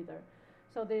him either.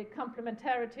 So the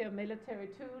complementarity of military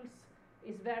tools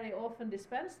is very often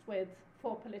dispensed with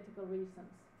for political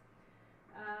reasons.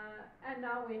 And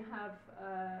now we have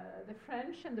the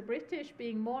French and the British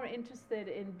being more interested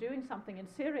in doing something in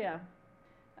Syria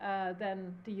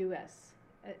than the US.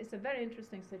 It's a very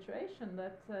interesting situation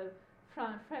that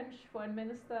French foreign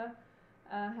minister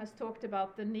has talked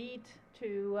about the need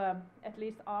to at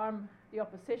least arm the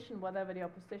opposition, whatever the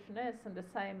opposition is, and the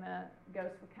same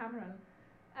goes for Cameron.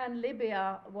 And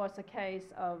Libya was a case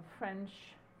of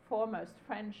foremost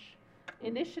French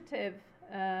initiative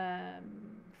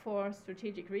for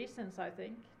strategic reasons, I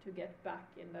think, to get back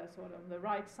in the sort of the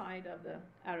right side of the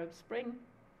Arab Spring,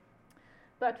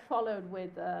 but followed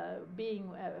with being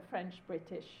a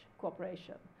French-British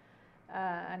cooperation.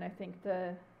 And I think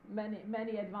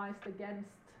many advised against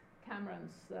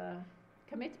Cameron's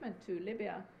commitment to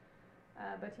Libya,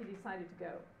 but he decided to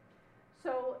go.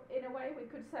 So in a way we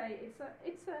could say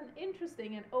it's an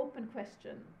interesting and open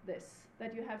question,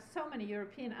 that you have so many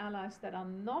European allies that are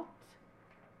not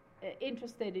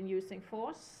interested in using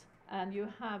force, and you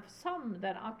have some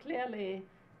that are clearly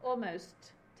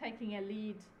almost taking a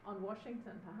lead on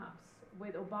Washington, perhaps,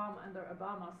 with Obama under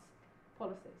Obama's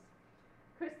policies.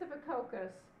 Christopher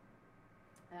Coker's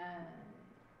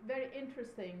very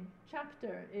interesting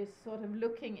chapter is sort of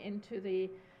looking into the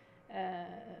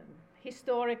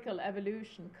historical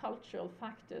evolution, cultural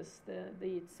factors,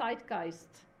 the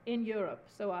zeitgeist in Europe.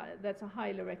 So that's a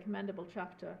highly recommendable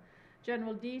chapter.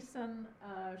 General Deason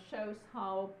shows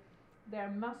how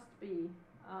there must be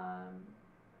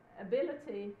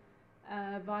ability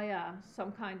via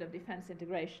some kind of defense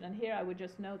integration. And here I would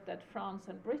just note that France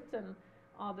and Britain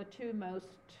are the two most,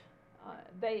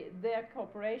 their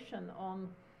cooperation on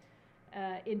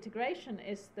integration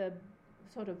is the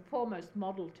sort of foremost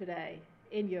model today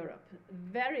in Europe.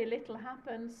 Very little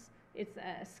happens. It's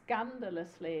a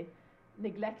scandalously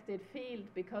neglected field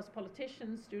because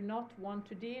politicians do not want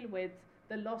to deal with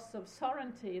the loss of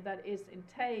sovereignty that is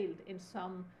entailed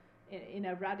in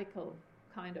a radical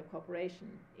kind of cooperation,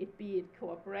 be it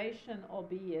cooperation or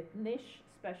be it niche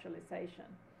specialization.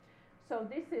 So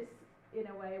this is in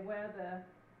a way where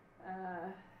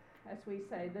as we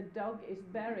say, the dog is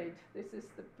buried. This is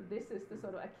the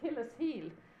sort of Achilles heel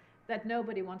that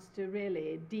nobody wants to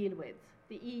really deal with.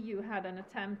 The EU had an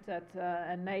attempt at,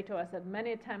 and NATO has had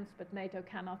many attempts, but NATO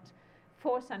cannot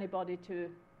force anybody to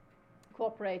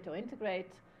cooperate or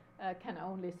integrate, can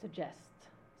only suggest.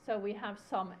 So we have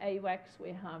some AWACS, we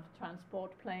have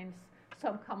transport planes,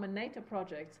 some common NATO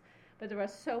projects, but there are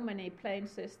so many plane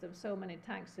systems, so many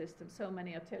tank systems, so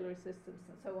many artillery systems,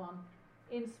 and so on,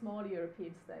 in small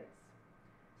European states.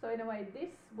 So in a way, this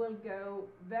will go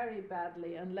very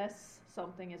badly unless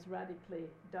something is radically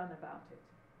done about it.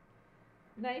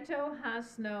 NATO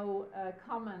has no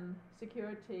common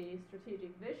security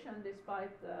strategic vision, despite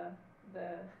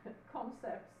the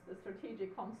concepts, the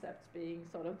strategic concepts being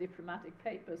sort of diplomatic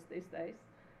papers these days.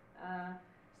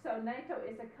 So NATO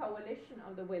is a coalition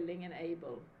of the willing and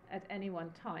able at any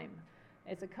one time.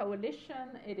 It's a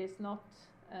coalition, it is not,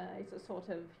 it's a sort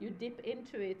of, you dip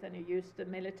into it and you use the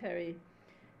military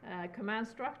command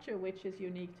structure, which is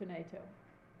unique to NATO.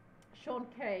 Sean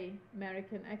Kay,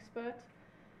 American expert,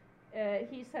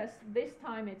 he says this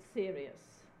time it's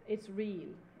serious, it's real,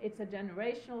 it's a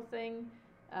generational thing.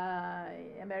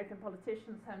 American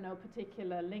politicians have no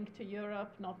particular link to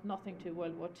Europe, nothing to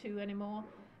World War II anymore.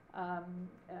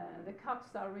 The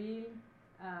cuts are real.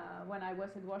 When I was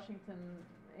in Washington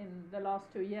in the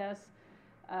last 2 years,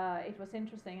 it was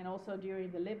interesting, and also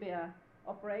during the Libya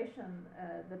operation,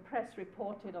 the press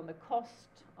reported on the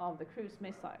cost of the cruise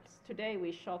missiles. Today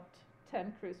we shot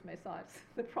 10 cruise missiles.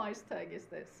 The price tag is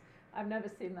this. I've never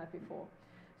seen that before.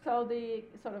 So the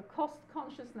sort of cost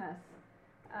consciousness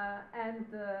and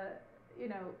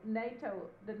NATO,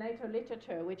 the NATO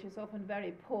literature, which is often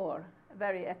very poor,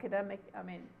 very academic,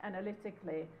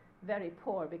 analytically very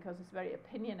poor because it's very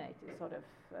opinionated, sort of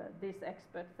this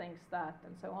expert thinks that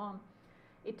and so on.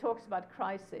 It talks about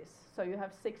crisis. So you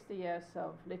have 60 years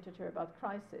of literature about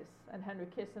crisis, and Henry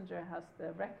Kissinger has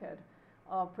the record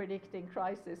of predicting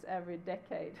crisis every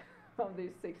decade of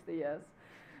these 60 years.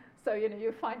 So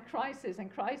you find crisis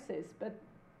and crisis, but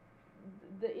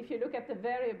if you look at the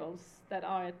variables that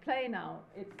are at play now,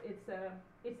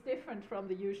 it's different from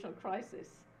the usual crisis,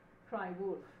 cry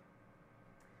wolf.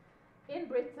 In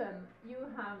Britain, you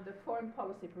have the foreign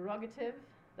policy prerogative.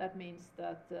 That means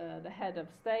that the head of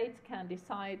state can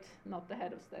decide, not the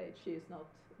head of state, she is not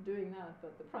doing that,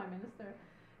 but the prime minister.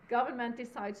 Government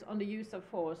decides on the use of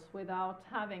force without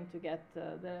having to get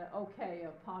the okay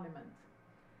of parliament.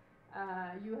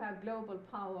 You have global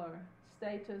power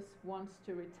status, wants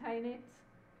to retain it,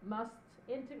 must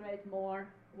integrate more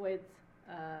with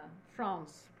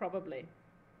France, probably.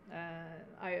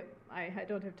 I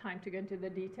don't have time to go into the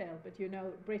detail, but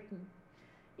Britain.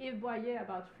 Yves Boyer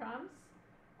about France,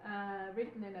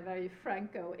 written in a very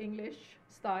Franco-English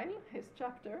style, his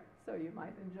chapter, so you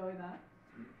might enjoy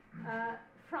that.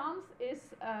 France is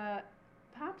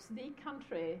perhaps the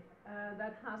country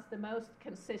that has the most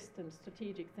consistent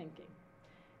strategic thinking.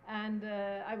 And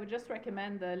I would just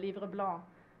recommend the Livre Blanc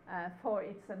for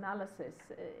its analysis.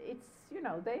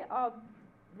 They are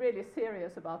really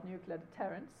serious about nuclear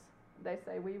deterrence. They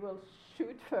say we will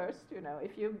shoot first. You know,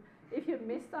 if you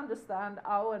misunderstand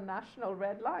our national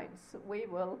red lines, we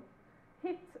will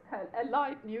hit a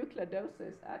light nuclear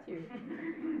doses at you.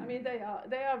 I mean, they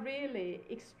are really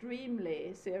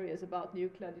extremely serious about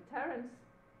nuclear deterrence,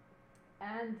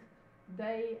 and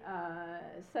they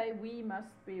say we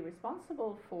must be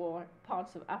responsible for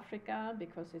parts of Africa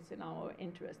because it's in our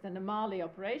interest. And the Mali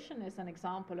operation is an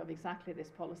example of exactly this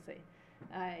policy.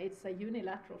 It's a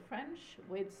unilateral French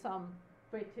with some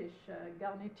British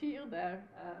garniture there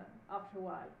after a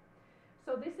while.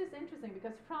 So this is interesting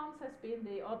because France has been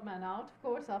the odd man out, of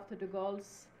course, after de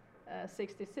Gaulle's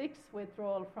 66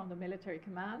 withdrawal from the military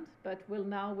command, but will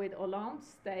now with Hollande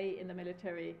stay in the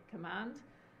military command.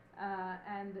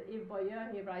 And Yves Boyer,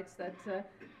 he writes that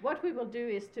what we will do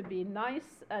is to be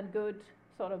nice and good,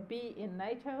 sort of be in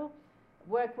NATO,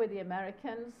 work with the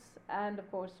Americans, and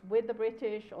of course with the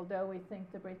British, although we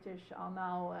think the British are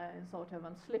now sort of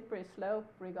on slippery slope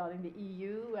regarding the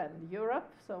EU and Europe,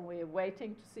 so we're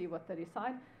waiting to see what they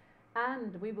decide.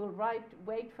 And we will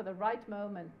wait for the right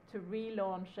moment to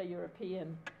relaunch a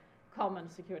European common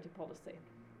security policy.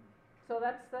 So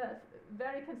that's the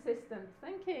very consistent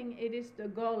thinking. It is de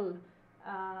Gaulle,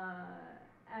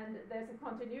 and there's a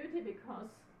continuity because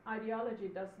ideology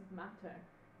doesn't matter.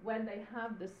 When they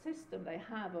have the system they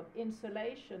have of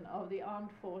insulation of the armed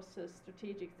forces,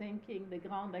 strategic thinking, the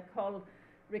grande école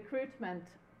recruitment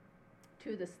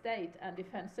to the state and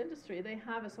defense industry, they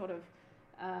have a sort of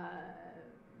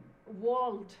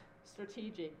walled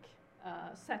strategic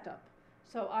setup.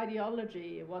 So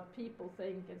ideology, what people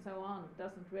think and so on,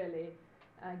 doesn't really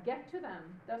get to them,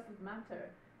 doesn't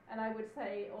matter. And I would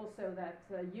say also that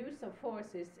use of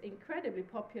force is incredibly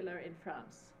popular in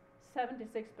France.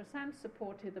 76%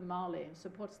 supports the Mali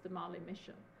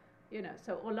mission. You know,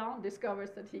 so Hollande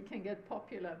discovers that he can get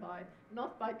popular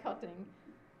not by taxing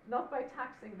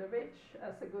the rich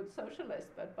as a good socialist,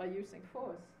 but by using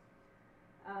force,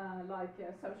 like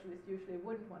socialists usually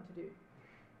wouldn't want to do.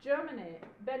 Germany,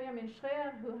 Benjamin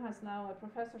Schreer, who has now a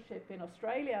professorship in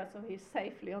Australia, so he's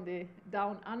safely on the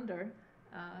down under,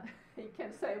 he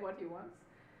can say what he wants.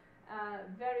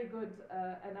 Very good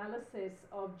analysis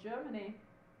of Germany.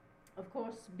 Of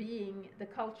course, being the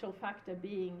cultural factor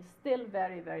being still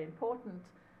very, very important.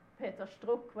 Peter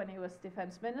Struck, when he was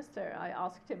defense minister, I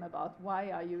asked him about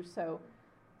why are you so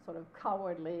sort of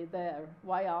cowardly there?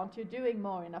 Why aren't you doing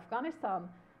more in Afghanistan?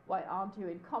 Why aren't you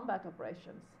in combat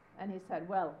operations? And he said,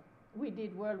 well, we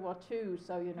did World War II,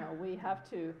 so, you know, we have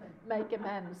to make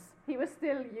amends. He was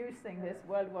still using this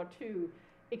World War II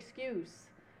excuse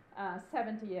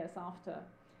 70 years after.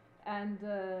 And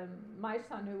my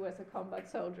son, who was a combat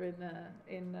soldier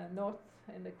in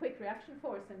the Quick Reaction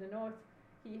Force in the north,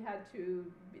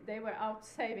 they were out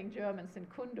saving Germans in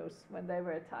Kunduz when they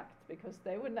were attacked because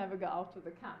they would never go out of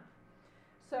the camp.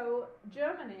 So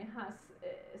Germany has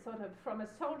sort of, from a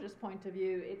soldier's point of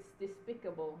view, it's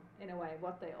despicable in a way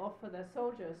what they offer their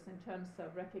soldiers in terms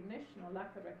of recognition or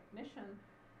lack of recognition.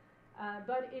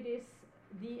 But it is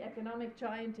the economic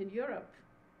giant in Europe.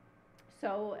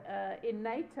 So in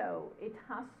NATO, it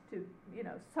has to, you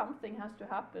know, something has to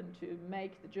happen to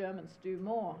make the Germans do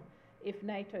more if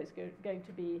NATO is going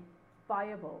to be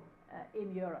viable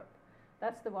in Europe.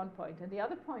 That's the one point. And the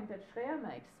other point that Schreer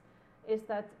makes is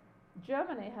that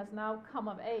Germany has now come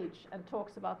of age and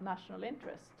talks about national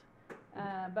interest.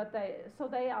 But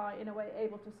they are, in a way,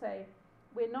 able to say,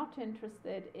 we're not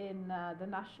interested in the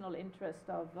national interest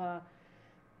of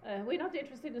we're not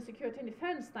interested in security and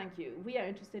defense, thank you. We are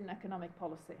interested in economic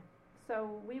policy.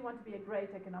 So we want to be a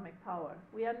great economic power.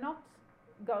 We are not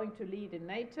going to lead in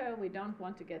NATO. We don't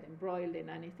want to get embroiled in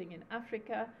anything in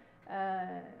Africa.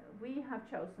 We have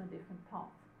chosen a different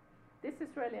path. This is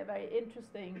really a very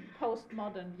interesting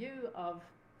postmodern view of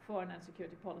foreign and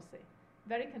security policy.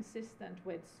 Very consistent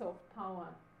with soft power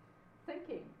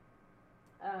thinking.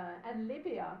 And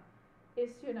Libya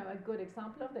is, you know, a good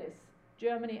example of this.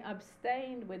 Germany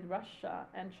abstained with Russia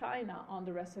and China on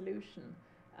the resolution,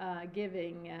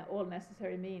 giving all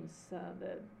necessary means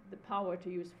the power to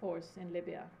use force in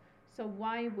Libya. So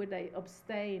why would they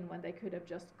abstain when they could have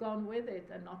just gone with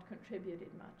it and not contributed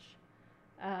much?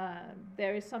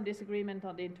 There is some disagreement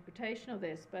on the interpretation of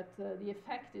this, but the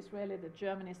effect is really that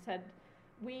Germany said,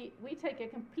 we take a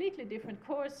completely different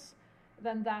course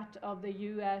than that of the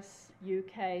US,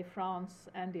 UK, France,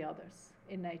 and the others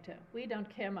in NATO. We don't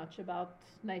care much about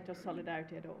NATO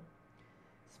solidarity at all.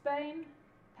 Spain,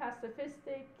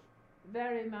 pacifistic,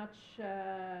 very much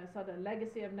sort of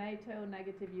legacy of NATO,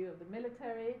 negative view of the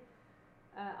military.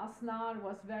 Aznar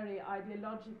was very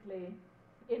ideologically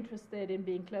interested in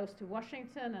being close to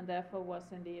Washington and therefore was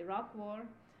in the Iraq War.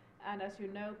 And as you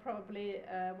know, probably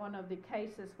one of the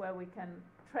cases where we can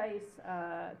trace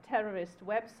a terrorist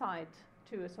website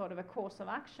to a sort of a course of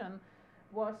action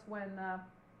was when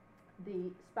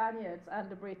the Spaniards and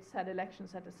the Brits had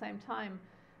elections at the same time,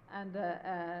 and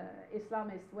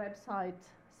Islamist website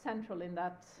central in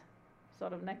that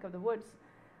sort of neck of the woods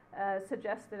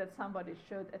suggested that somebody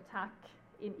should attack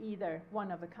in either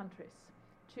one of the countries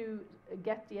to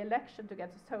get the election, to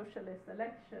get the socialist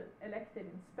election elected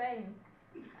in Spain.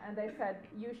 And they said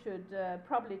you should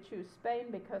probably choose Spain,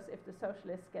 because if the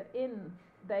socialists get in,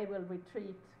 they will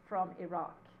retreat from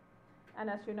Iraq. And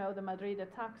as you know, the Madrid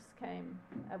attacks came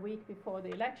a week before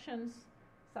the elections.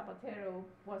 Zapatero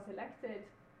was elected,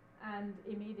 and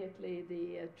immediately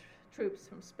the troops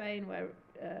from Spain were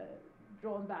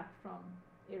drawn back from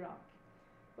Iraq.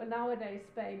 Well, nowadays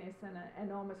Spain is an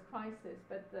enormous crisis,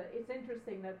 but it's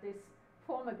interesting that this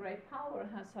former great power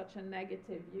has such a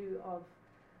negative view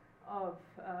of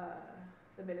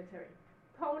the military.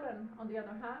 Poland, on the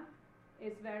other hand,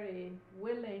 is very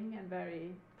willing and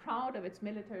very proud of its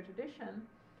military tradition,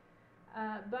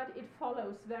 but it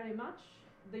follows very much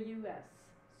the US.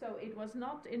 So it was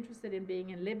not interested in being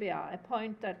in Libya, a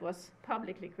point that was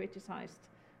publicly criticized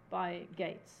by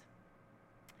Gates.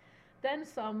 Then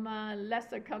some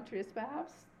lesser countries,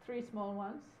 perhaps, 3 small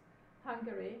ones.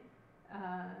 Hungary,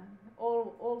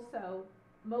 also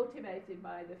motivated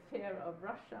by the fear of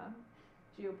Russia.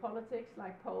 Geopolitics,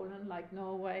 like Poland, like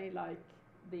Norway, like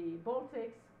the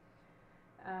Baltics.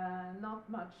 Not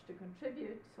much to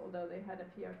contribute, although they had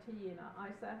a PRT in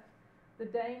ISAF. The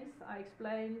Danes, I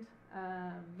explained,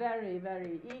 very,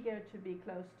 very eager to be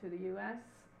close to the US.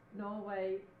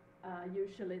 Norway,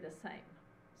 usually the same.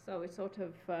 So it's sort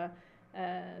of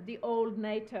the old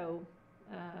NATO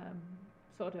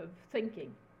sort of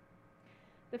thinking.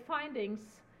 The findings,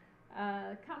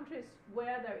 countries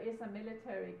where there is a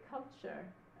military culture,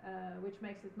 which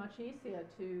makes it much easier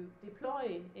to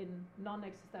deploy in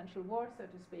non-existential war, so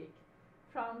to speak.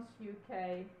 France,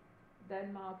 UK,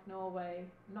 Denmark, Norway,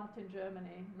 not in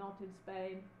Germany, not in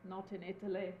Spain, not in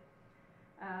Italy.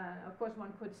 Of course,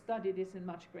 one could study this in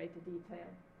much greater detail.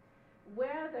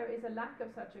 Where there is a lack of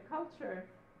such a culture,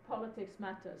 politics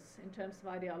matters in terms of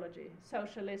ideology.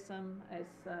 Socialism is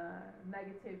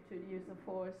negative to the use of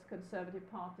force. Conservative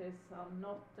parties are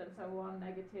not, and so on,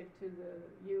 negative to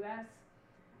the US.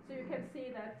 So you can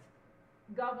see that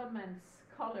government's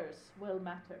colors will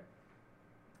matter.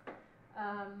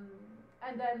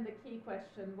 And then the key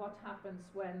question, what happens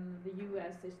when the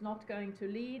US is not going to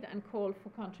lead and call for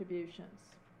contributions?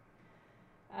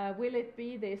 Will it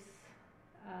be this,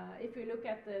 if you look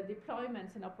at the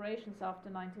deployments and operations after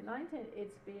 1990,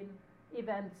 it's been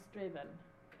events-driven.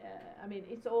 I mean,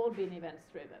 it's all been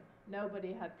events-driven.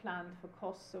 Nobody had planned for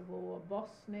Kosovo or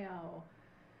Bosnia or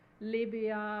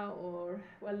Libya, or,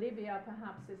 well, Libya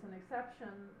perhaps is an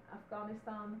exception,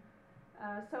 Afghanistan.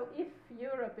 So if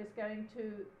Europe is going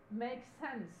to make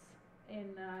sense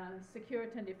in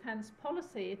security and defense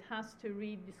policy, it has to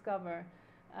rediscover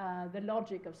the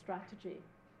logic of strategy.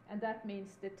 And that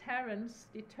means deterrence,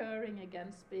 deterring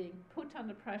against being put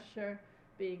under pressure,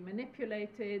 being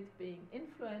manipulated, being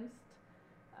influenced.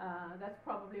 That's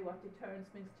probably what deterrence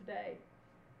means today.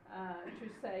 To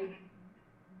say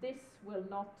this will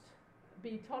not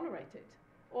be tolerated.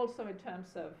 Also in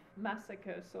terms of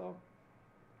massacres, or,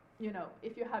 you know,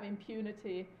 if you have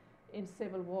impunity in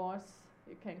civil wars,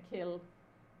 you can kill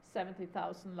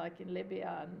 70,000 like in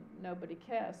Libya and nobody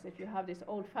cares. If you have this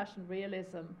old-fashioned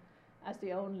realism as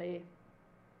the only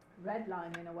red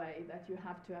line in a way, that you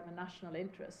have to have a national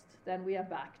interest, then we are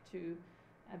back to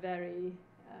a very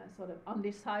sort of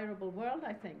undesirable world,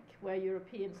 I think, where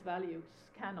Europeans' values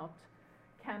cannot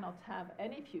have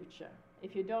any future.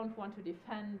 If you don't want to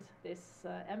defend this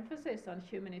emphasis on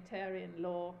humanitarian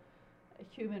law,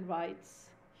 human rights,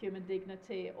 human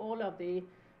dignity, all of the,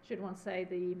 should one say,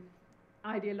 the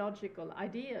ideological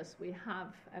ideas we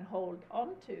have and hold on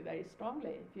to very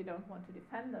strongly, if you don't want to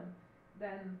defend them,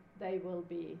 then they will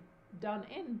be done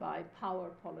in by power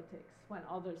politics when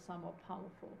others are more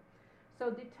powerful. So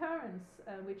deterrence,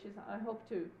 which is I hope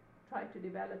to try to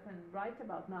develop and write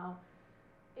about now,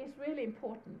 is really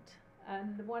important,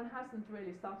 and one hasn't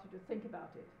really started to think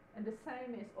about it. And the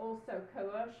same is also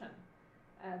coercion,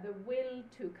 the will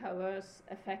to coerce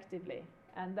effectively.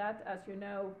 And that, as you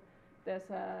know, there's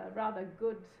a rather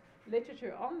good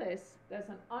literature on this. There's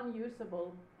an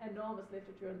unusable, enormous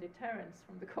literature on deterrence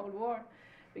from the Cold War,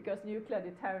 because nuclear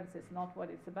deterrence is not what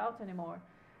it's about anymore,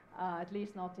 at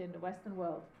least not in the Western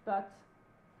world. But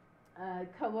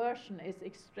coercion is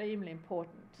extremely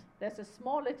important. There's a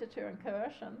small literature on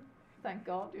coercion, thank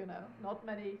God, not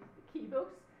many key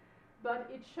books, but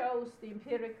it shows the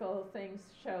empirical things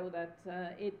show that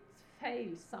it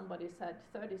fails. Somebody said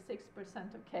 36%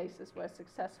 of cases were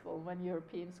successful when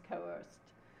Europeans coerced.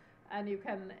 And you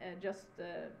can just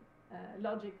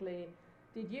logically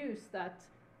deduce that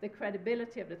the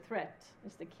credibility of the threat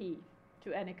is the key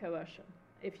to any coercion.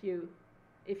 If you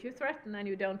threaten and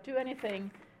you don't do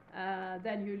anything,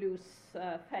 then you lose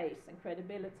face and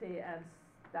credibility and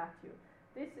stature.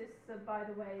 This is, by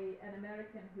the way, an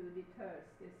American who deters.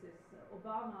 This is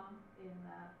Obama in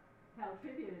Herald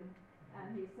Tribune,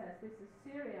 and he says, this is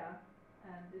Syria,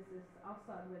 and this is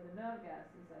Assad with the nerve gas.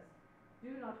 He says,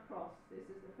 do not cross. This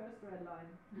is the first red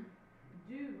line.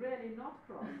 Do really not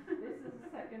cross. This is the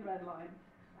second red line.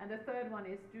 And the third one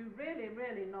is, do really,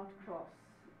 really not cross.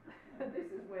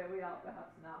 This is where we are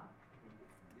perhaps now.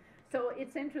 So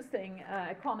it's interesting,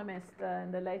 Economist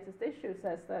in the latest issue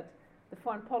says that the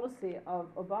foreign policy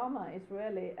of Obama is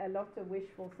really a lot of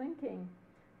wishful thinking.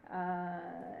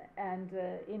 And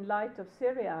in light of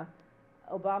Syria,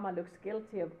 Obama looks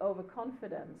guilty of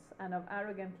overconfidence and of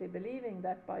arrogantly believing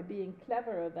that by being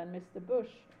cleverer than Mr. Bush,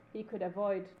 he could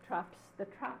avoid the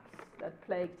traps that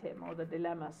plagued him, or the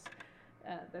dilemmas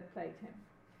that plagued him.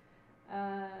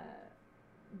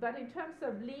 But in terms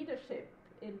of leadership,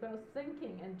 in both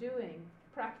thinking and doing,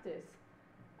 practice,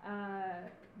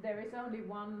 there is only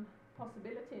one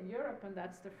possibility in Europe, and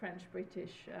that's the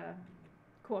French-British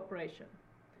cooperation.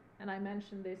 And I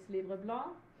mentioned this Livre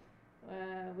Blanc,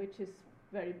 which is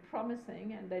very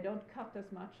promising, and they don't cut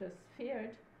as much as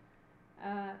feared.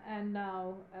 And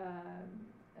now,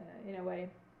 in a way,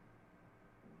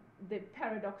 the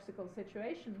paradoxical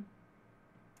situation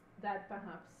that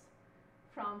perhaps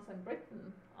France and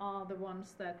Britain are the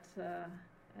ones that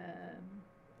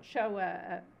show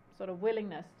a sort of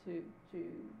willingness to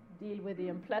deal with the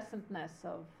unpleasantness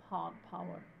of hard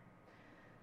power.